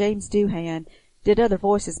 like James Doohan did other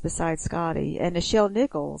voices besides Scotty, and Nichelle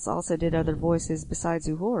Nichols also did other voices besides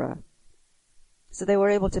Uhura. So they were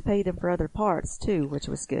able to pay them for other parts, too, which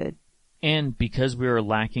was good. And because we were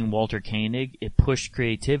lacking Walter Koenig, it pushed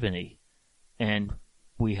creativity. And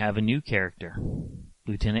we have a new character,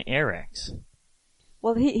 Lieutenant Arex.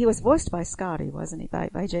 Well, he was voiced by Scotty, wasn't he?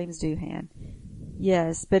 By James Doohan.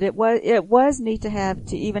 Yes, but it was neat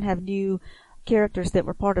to even have new characters that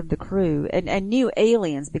were part of the crew and new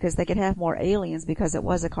aliens because they could have more aliens because it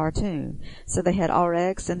was a cartoon. So they had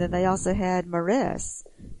RX and then they also had Maris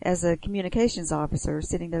as a communications officer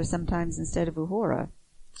sitting there sometimes instead of Uhura.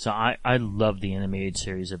 So I love the animated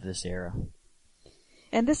series of this era.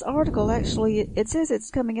 And this article actually, it says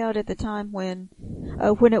it's coming out at the time when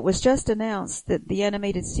it was just announced that the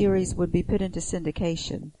animated series would be put into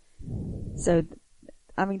syndication. So,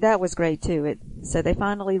 I mean, that was great too. So they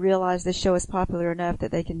finally realized this show is popular enough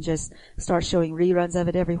that they can just start showing reruns of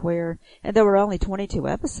it everywhere. And there were only 22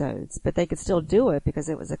 episodes, but they could still do it because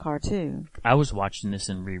it was a cartoon. I was watching this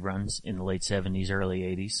in reruns in the late 70s, early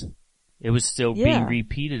 80s. It was still being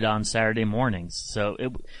repeated on Saturday mornings, so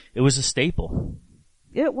it was a staple.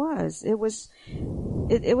 It was. It was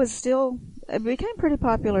still, it became pretty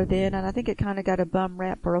popular then, and I think it kind of got a bum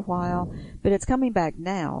rap for a while, but it's coming back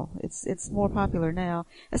now. It's more popular now,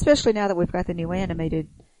 especially now that we've got the new animated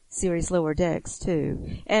series Lower Decks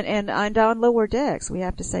too. And on Lower Decks, we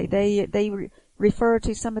have to say they refer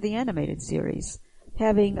to some of the animated series,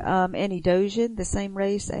 having Annie Dosian, the same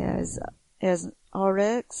race as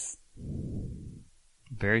RX.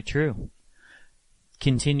 Very true.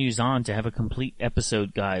 Continues on to have a complete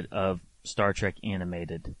episode guide of Star Trek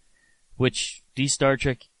Animated, which these Star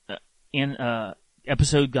Trek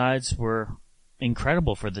episode guides were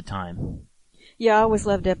incredible for the time. Yeah, I always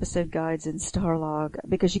loved episode guides in Starlog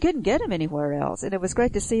because you couldn't get them anywhere else, and it was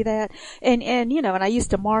great to see that. And you know, and I used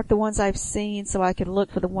to mark the ones I've seen so I could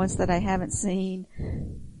look for the ones that I haven't seen.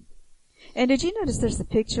 And did you notice there's a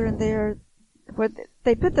picture in there where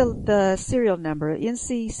they put the serial number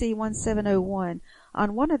NCC 1701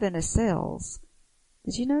 on one of the nacelles?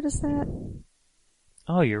 Did you notice that?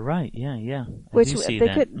 Oh, you're right. Yeah. Which I do see they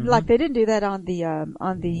that. couldn't, like they didn't do that on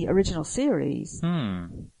the original series.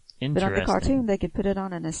 Interesting. But on the cartoon, they could put it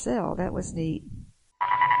on a nacelle. That was neat.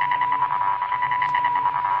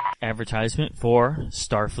 Advertisement for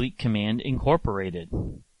Starfleet Command Incorporated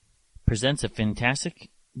presents a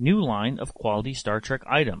fantastic new line of quality Star Trek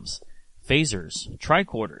items. Phasers,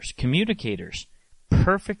 tricorders, communicators,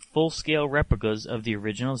 perfect full-scale replicas of the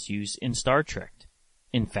originals used in Star Trek.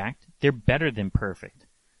 In fact, they're better than perfect,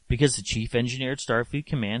 because the Chief Engineer at Starfleet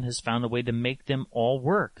Command has found a way to make them all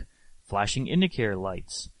work. Flashing indicator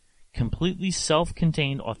lights, completely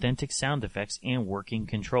self-contained authentic sound effects, and working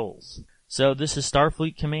controls. So this is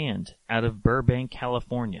Starfleet Command out of Burbank,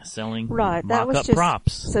 California, selling mock-up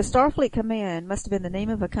props. So Starfleet Command must have been the name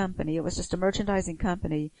of a company. It was just a merchandising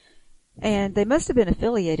company. And they must have been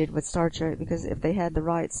affiliated with Star Trek, because if they had the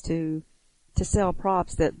rights to sell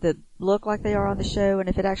props that look like they are on the show, and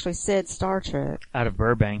if it actually said Star Trek. Out of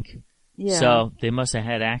Burbank. Yeah. So they must have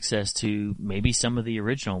had access to maybe some of the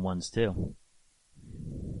original ones too.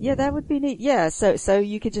 Yeah, that would be neat. Yeah, so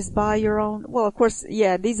you could just buy your own. Well, of course,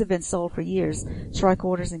 yeah, these have been sold for years.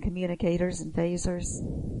 Tricorders and communicators and phasers.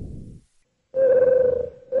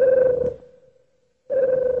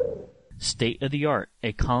 State of the Art,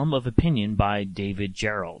 a column of opinion by David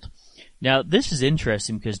Gerrold. Now, this is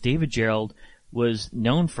interesting because David Gerrold was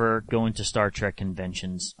known for going to Star Trek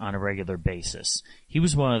conventions on a regular basis. He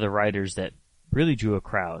was one of the writers that really drew a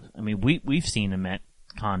crowd. I mean, we've seen him at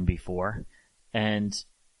con before, and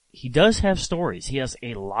he does have stories. He has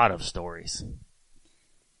a lot of stories.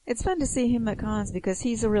 It's fun to see him at cons because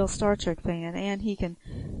he's a real Star Trek fan, and he can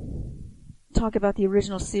talk about the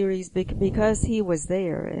original series because he was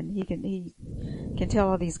there, and he can tell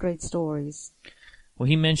all these great stories. Well,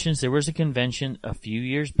 he mentions there was a convention a few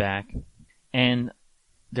years back, and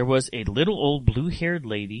there was a little old blue-haired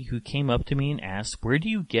lady who came up to me and asked, "Where do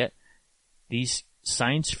you get these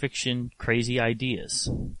science fiction crazy ideas?"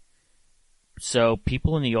 So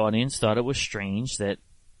people in the audience thought it was strange that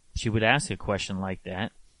she would ask a question like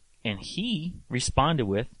that, and he responded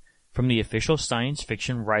with, "From the official Science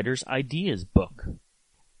Fiction Writers' Ideas book."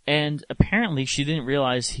 And apparently she didn't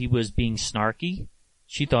realize he was being snarky.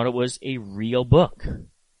 She thought it was a real book.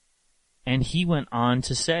 And he went on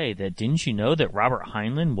to say that, "Didn't you know that Robert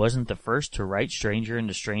Heinlein wasn't the first to write Stranger in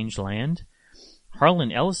a Strange Land?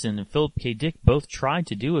 Harlan Ellison and Philip K. Dick both tried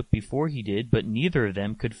to do it before he did, but neither of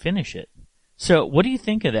them could finish it." So what do you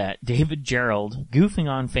think of that? David Gerrold goofing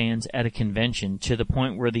on fans at a convention to the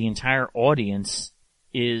point where the entire audience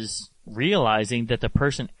is realizing that the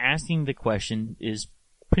person asking the question is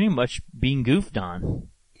pretty much being goofed on.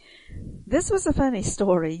 This was a funny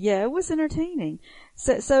story. Yeah, it was entertaining.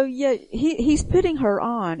 So yeah, he's putting her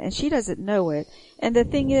on, and she doesn't know it. And the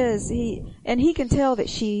thing is, he can tell that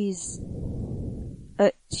she's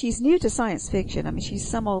new to science fiction. I mean, she's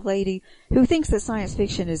some old lady who thinks that science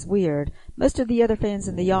fiction is weird. Most of the other fans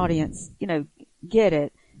in the audience, get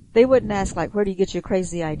it. They wouldn't ask, like, where do you get your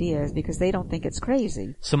crazy ideas? Because they don't think it's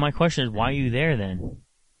crazy. So my question is, why are you there then?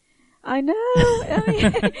 I know.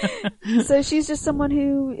 I mean, so she's just someone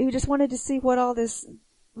who just wanted to see what all this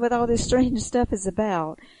strange stuff is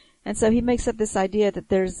about. And so he makes up this idea that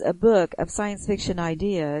there's a book of science fiction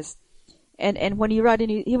ideas. And when you write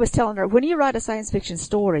he was telling her, when you write a science fiction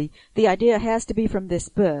story, the idea has to be from this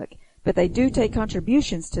book. But they do take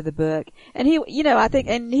contributions to the book. And he was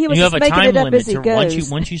just making it up as he goes.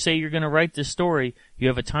 Once you say you're going to write this story, you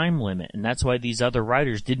have a time limit. And that's why these other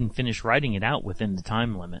writers didn't finish writing it out within the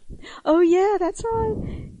time limit. Oh yeah, that's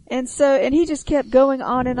right. And he just kept going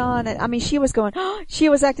on and on. And I mean, she was going, she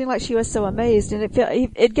was acting like she was so amazed, and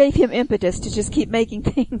it gave him impetus to just keep making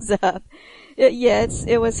things up.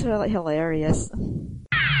 It was hilarious.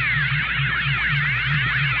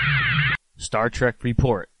 Star Trek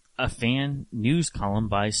Report, a fan news column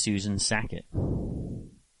by Susan Sackett.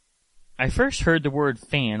 I first heard the word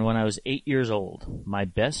fan when I was 8 years old. My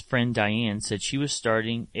best friend Diane said she was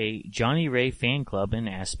starting a Johnny Ray fan club and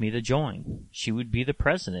asked me to join. She would be the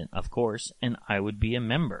president, of course, and I would be a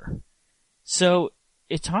member. So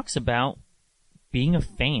it talks about being a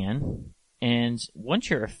fan, and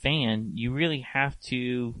once you're a fan, you really have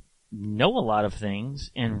to know a lot of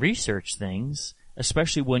things and research things,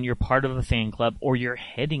 especially when you're part of a fan club or you're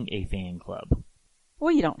heading a fan club.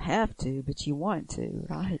 Well, you don't have to, but you want to,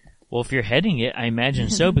 right? Well, if you're heading it, I imagine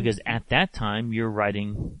so, because at that time you're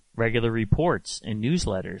writing regular reports and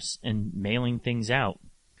newsletters and mailing things out.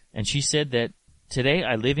 And she said that, today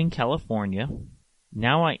I live in California.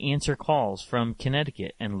 Now I answer calls from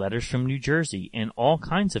Connecticut and letters from New Jersey and all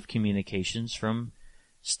kinds of communications from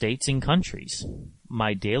states and countries.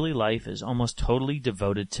 My daily life is almost totally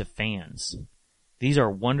devoted to fans. These are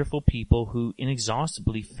wonderful people who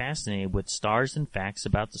inexhaustibly fascinated with stars and facts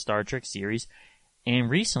about the Star Trek series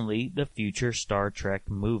and recently the future Star Trek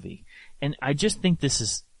movie. And I just think this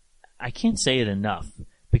is, I can't say it enough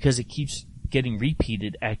because it keeps getting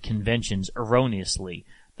repeated at conventions erroneously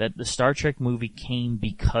that the Star Trek movie came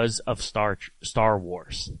because of Star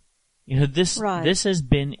Wars. You know, this has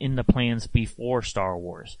been in the plans before Star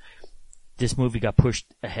Wars. This movie got pushed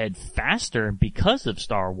ahead faster because of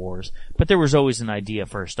Star Wars, but there was always an idea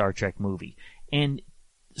for a Star Trek movie. And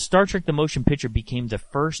Star Trek the Motion Picture became the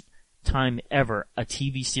first time ever a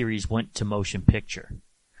TV series went to motion picture.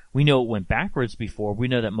 We know it went backwards before. We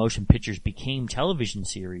know that motion pictures became television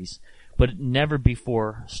series, but never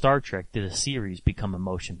before Star Trek did a series become a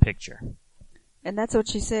motion picture. And that's what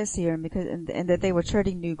she says here, and that they were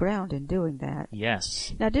treading new ground in doing that.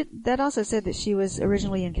 Yes. Now, that also said that she was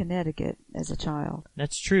originally in Connecticut as a child.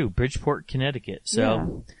 That's true, Bridgeport, Connecticut.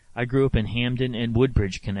 So yeah. I grew up in Hamden and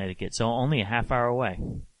Woodbridge, Connecticut, so only a half hour away.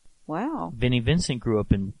 Wow. Vinnie Vincent grew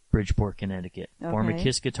up in Bridgeport, Connecticut. Okay. Former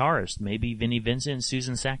Kiss guitarist. Maybe Vinnie Vincent and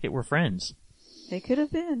Susan Sackett were friends. They could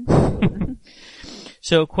have been.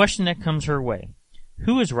 So, a question that comes her way.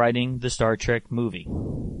 Who is writing the Star Trek movie?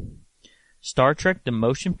 Star Trek the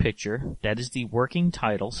Motion Picture, that is the working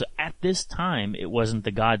title. So at this time, it wasn't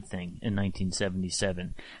The God Thing in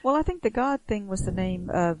 1977. Well, I think The God Thing was the name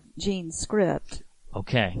of Gene's script.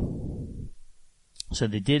 Okay. So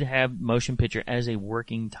they did have Motion Picture as a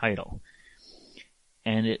working title.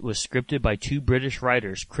 And it was scripted by two British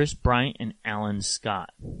writers, Chris Bryant and Alan Scott.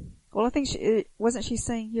 Well, I think wasn't she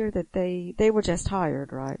saying here that they were just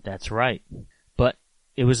hired, right? That's right. But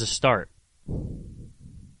it was a start.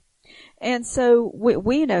 And so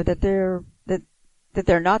we know that they're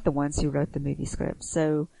not the ones who wrote the movie script.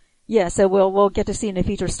 So yeah, so we'll get to see in the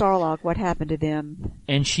future Starlog what happened to them.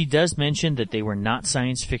 And she does mention that they were not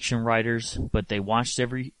science fiction writers, but they watched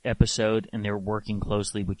every episode and they were working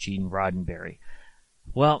closely with Gene Roddenberry.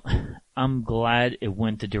 Well, I'm glad it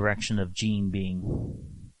went the direction of Gene being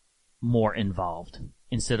more involved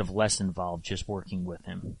instead of less involved, just working with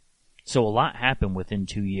him. So a lot happened within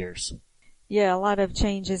 2 years. Yeah, a lot of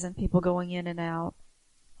changes and people going in and out.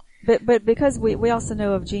 But because we also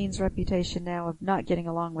know of Gene's reputation now of not getting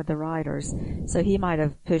along with the writers, so he might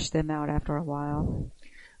have pushed them out after a while.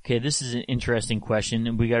 Okay, this is an interesting question,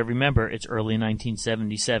 and we gotta remember it's early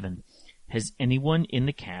 1977. Has anyone in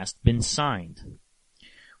the cast been signed?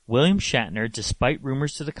 William Shatner, despite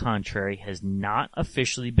rumors to the contrary, has not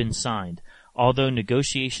officially been signed, although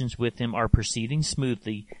negotiations with him are proceeding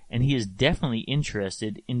smoothly, and he is definitely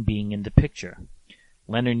interested in being in the picture.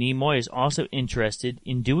 Leonard Nimoy is also interested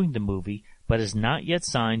in doing the movie, but is not yet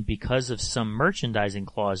signed because of some merchandising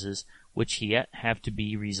clauses which yet have to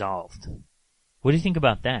be resolved. What do you think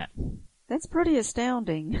about that? That's pretty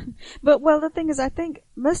astounding. But, well, the thing is, I think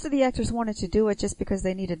most of the actors wanted to do it just because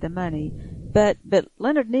they needed the money. But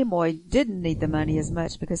Leonard Nimoy didn't need the money as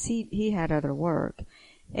much because he had other work.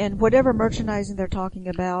 And whatever merchandising they're talking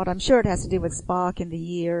about, I'm sure it has to do with Spock and the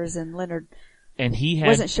years, and Leonard and he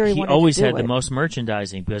wasn't sure he wanted always to do had it. the most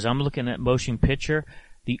merchandising, because I'm looking at Motion Picture,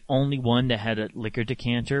 the only one that had a liquor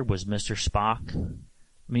decanter was Mr. Spock.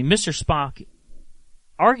 I mean, Mr. Spock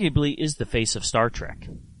arguably is the face of Star Trek.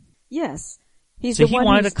 Yes. He's So the he one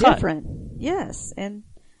wanted who's a cut. different. Yes.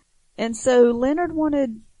 And so Leonard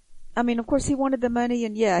wanted, I mean, of course he wanted the money,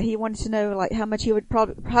 and yeah, he wanted to know like how much he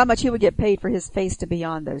would get paid for his face to be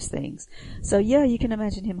on those things. So yeah, you can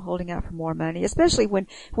imagine him holding out for more money, especially when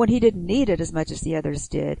he didn't need it as much as the others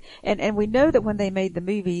did. And we know that when they made the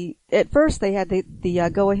movie, at first they had the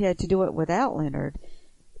go ahead to do it without Leonard.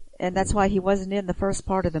 And that's why he wasn't in the first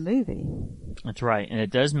part of the movie. That's right. And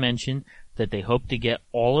it does mention that they hope to get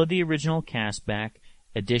all of the original cast back.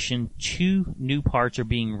 Addition, 2 new parts are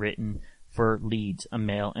being written for leads, a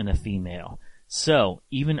male and a female. So,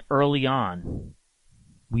 even early on,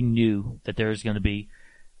 we knew that there was going to be...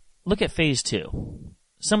 Look at Phase 2.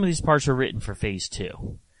 Some of these parts were written for Phase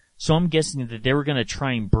 2. So I'm guessing that they were going to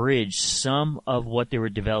try and bridge some of what they were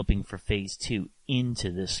developing for Phase 2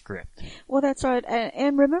 into this script. Well, that's right.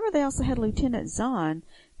 And remember, they also had Lieutenant Zahn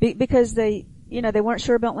because they weren't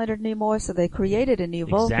sure about Leonard Nimoy, so they created a new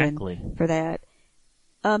Vulcan for that.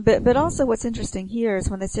 But also what's interesting here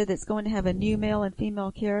is when they said it's going to have a new male and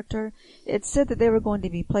female character, it said that they were going to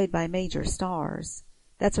be played by major stars.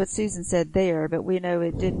 That's what Susan said there, but we know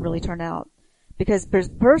it didn't really turn out. Because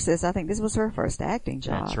Persis, I think this was her first acting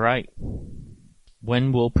job. That's right.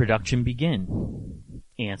 When will production begin?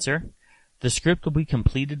 Answer: the script will be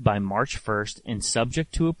completed by March 1st and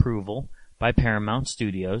subject to approval by Paramount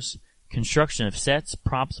Studios. Construction of sets,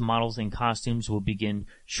 props, models, and costumes will begin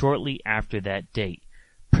shortly after that date.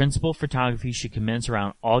 Principal photography should commence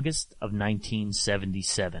around August of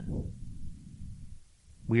 1977.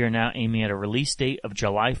 We are now aiming at a release date of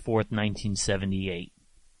July 4th, 1978.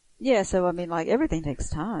 Yeah, so I mean, like, everything takes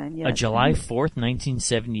time. Yeah. A July 4th,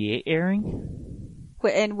 1978 airing?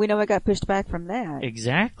 And we know it got pushed back from that.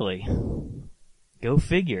 Exactly. Go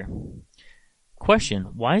figure.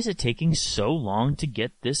 Question: why is it taking so long to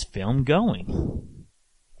get this film going?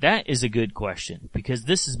 That is a good question, because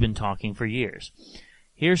this has been talking for years.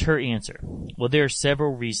 Here's her answer. Well, there are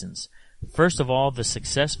several reasons. First of all, the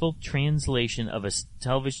successful translation of a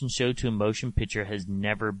television show to a motion picture has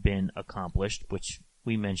never been accomplished, which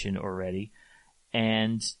we mentioned already.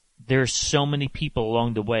 And there are so many people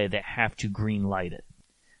along the way that have to green light it.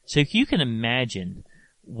 So if you can imagine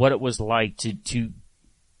what it was like to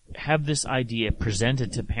have this idea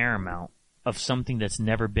presented to Paramount of something that's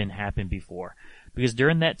never been happened before. Because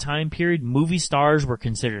during that time period, movie stars were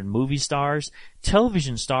considered movie stars.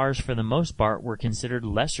 Television stars, for the most part, were considered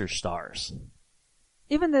lesser stars.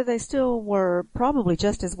 Even though they still were probably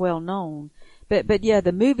just as well known. But yeah,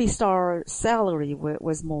 the movie star salary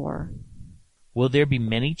was more. Will there be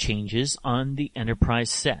many changes on the Enterprise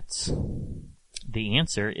sets? The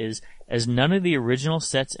answer is, as none of the original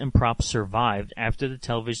sets and props survived after the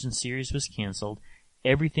television series was canceled,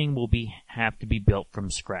 everything will have to be built from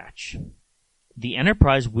scratch. The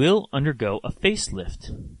Enterprise will undergo a facelift.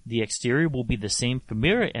 The exterior will be the same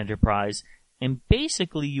familiar Enterprise, and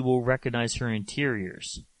basically you will recognize her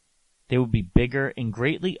interiors. They will be bigger and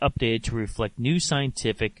greatly updated to reflect new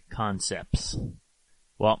scientific concepts.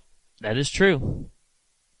 Well, that is true.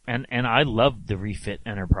 And I love the refit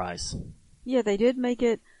Enterprise. Yeah, they did make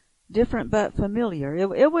it different but familiar.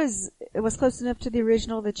 It was close enough to the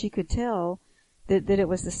original that you could tell that it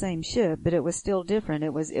was the same ship, but it was still different.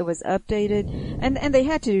 It was updated, and they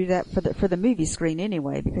had to do that for the movie screen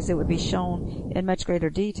anyway, because it would be shown in much greater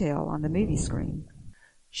detail on the movie screen.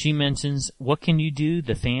 She mentions, what can you do,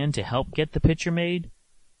 the fan, to help get the picture made?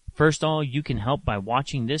 First of all, you can help by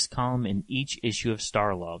watching this column in each issue of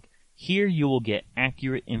Starlog. Here you will get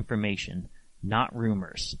accurate information, not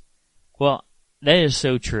rumors. Well, that is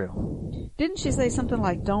so true. Didn't she say something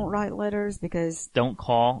like, don't write letters because... Don't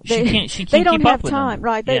call. She can't they don't keep have up with time, them.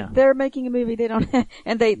 right? They're making a movie, they don't have,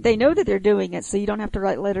 and they know that they're doing it, so you don't have to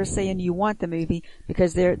write letters saying you want the movie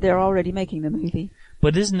because they're already making the movie.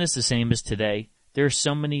 But isn't this the same as today? There are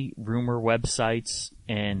so many rumor websites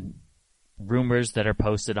and rumors that are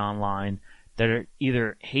posted online that are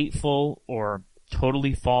either hateful or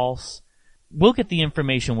totally false. We'll get the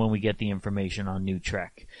information when we get the information on New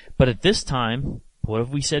Trek. But at this time, what have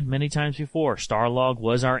we said many times before? Starlog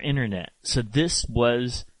was our internet. So this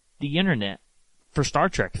was the internet for Star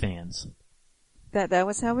Trek fans. That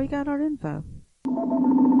was how we got our info.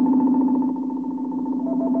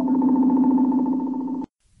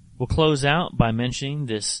 We'll close out by mentioning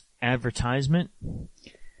this advertisement.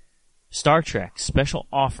 Star Trek special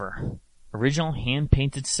offer. Original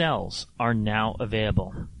hand-painted cells are now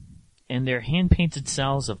available. And they're hand-painted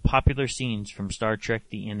cells of popular scenes from Star Trek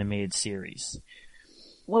the Animated Series.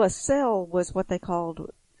 Well, a cell was what they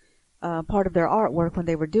called part of their artwork when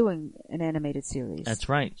they were doing an animated series. That's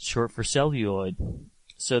right, short for celluloid.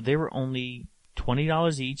 So they were only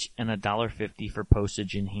 $20 each and $1.50 for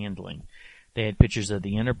postage and handling. They had pictures of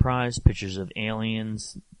the Enterprise, pictures of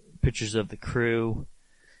aliens, pictures of the crew.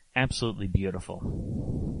 Absolutely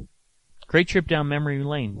beautiful. Great trip down memory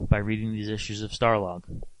lane by reading these issues of Starlog.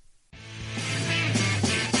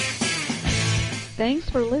 Thanks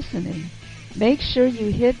for listening. Make sure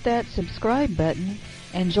you hit that subscribe button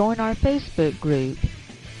and join our Facebook group.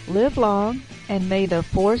 Live long, and may the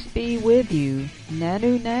Force be with you.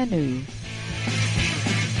 Nanu Nanu.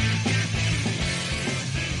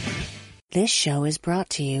 This show is brought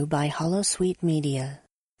to you by Holosuite Media.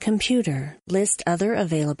 Computer, list other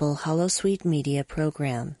available Holosuite Media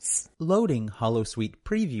programs. Loading Holosuite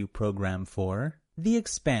preview program for The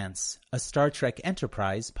Expanse, a Star Trek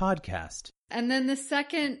Enterprise podcast. And then the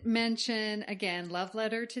second mention, again, love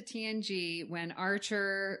letter to TNG, when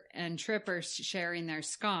Archer and Trip are sharing their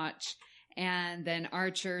scotch. And then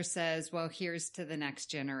Archer says, well, here's to the next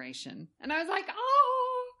generation. And I was like,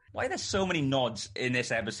 oh, Why are there so many nods in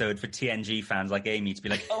this episode for TNG fans like Amy to be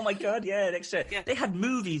like, oh my God, yeah, next year. Yeah. They had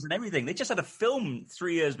movies and everything. They just had a film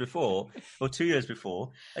 3 years before or 2 years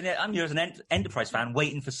before. And yet I'm here as an Enterprise fan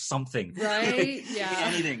waiting for something. Right?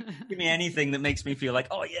 Yeah. Give me anything that makes me feel like,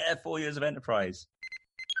 oh yeah, 4 years of Enterprise.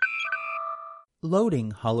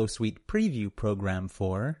 Loading Holosuite preview program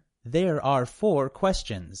for There Are 4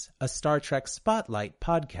 Questions, a Star Trek Spotlight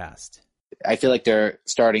podcast. I feel like they're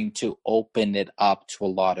starting to open it up to a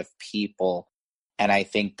lot of people. And I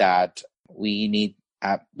think that we need,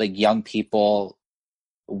 like, young people,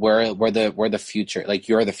 we're the future. Like,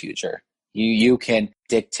 you're the future. You can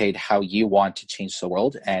dictate how you want to change the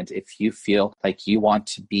world. And if you feel like you want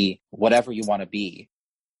to be whatever you want to be,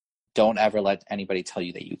 don't ever let anybody tell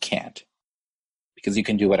you that you can't. Because you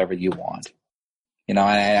can do whatever you want. You know,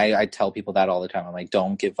 I tell people that all the time. I'm like,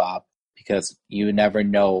 don't give up, because you never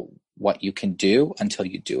know what you can do until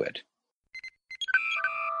you do it.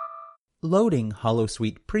 Loading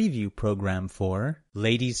Holosuite preview program for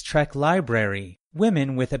Ladies Trek Library,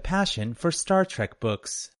 Women with a Passion for Star Trek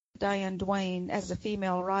Books. Diane Duane, as a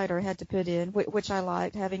female writer, had to put in, which I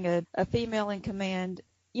liked, having a female in command,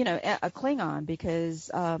 you know, a Klingon, because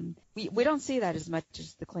we don't see that as much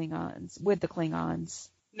as the Klingons.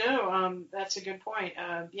 No, that's a good point.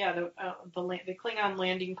 The Klingon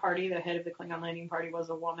landing party, the head of the Klingon landing party was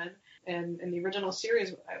a woman. And in the original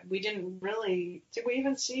series, we didn't really, did we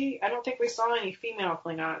even see, I don't think we saw any female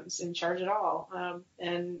Klingons in charge at all.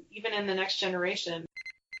 And even in the Next Generation.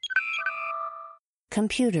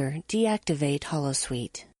 Computer, deactivate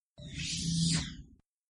Holosuite.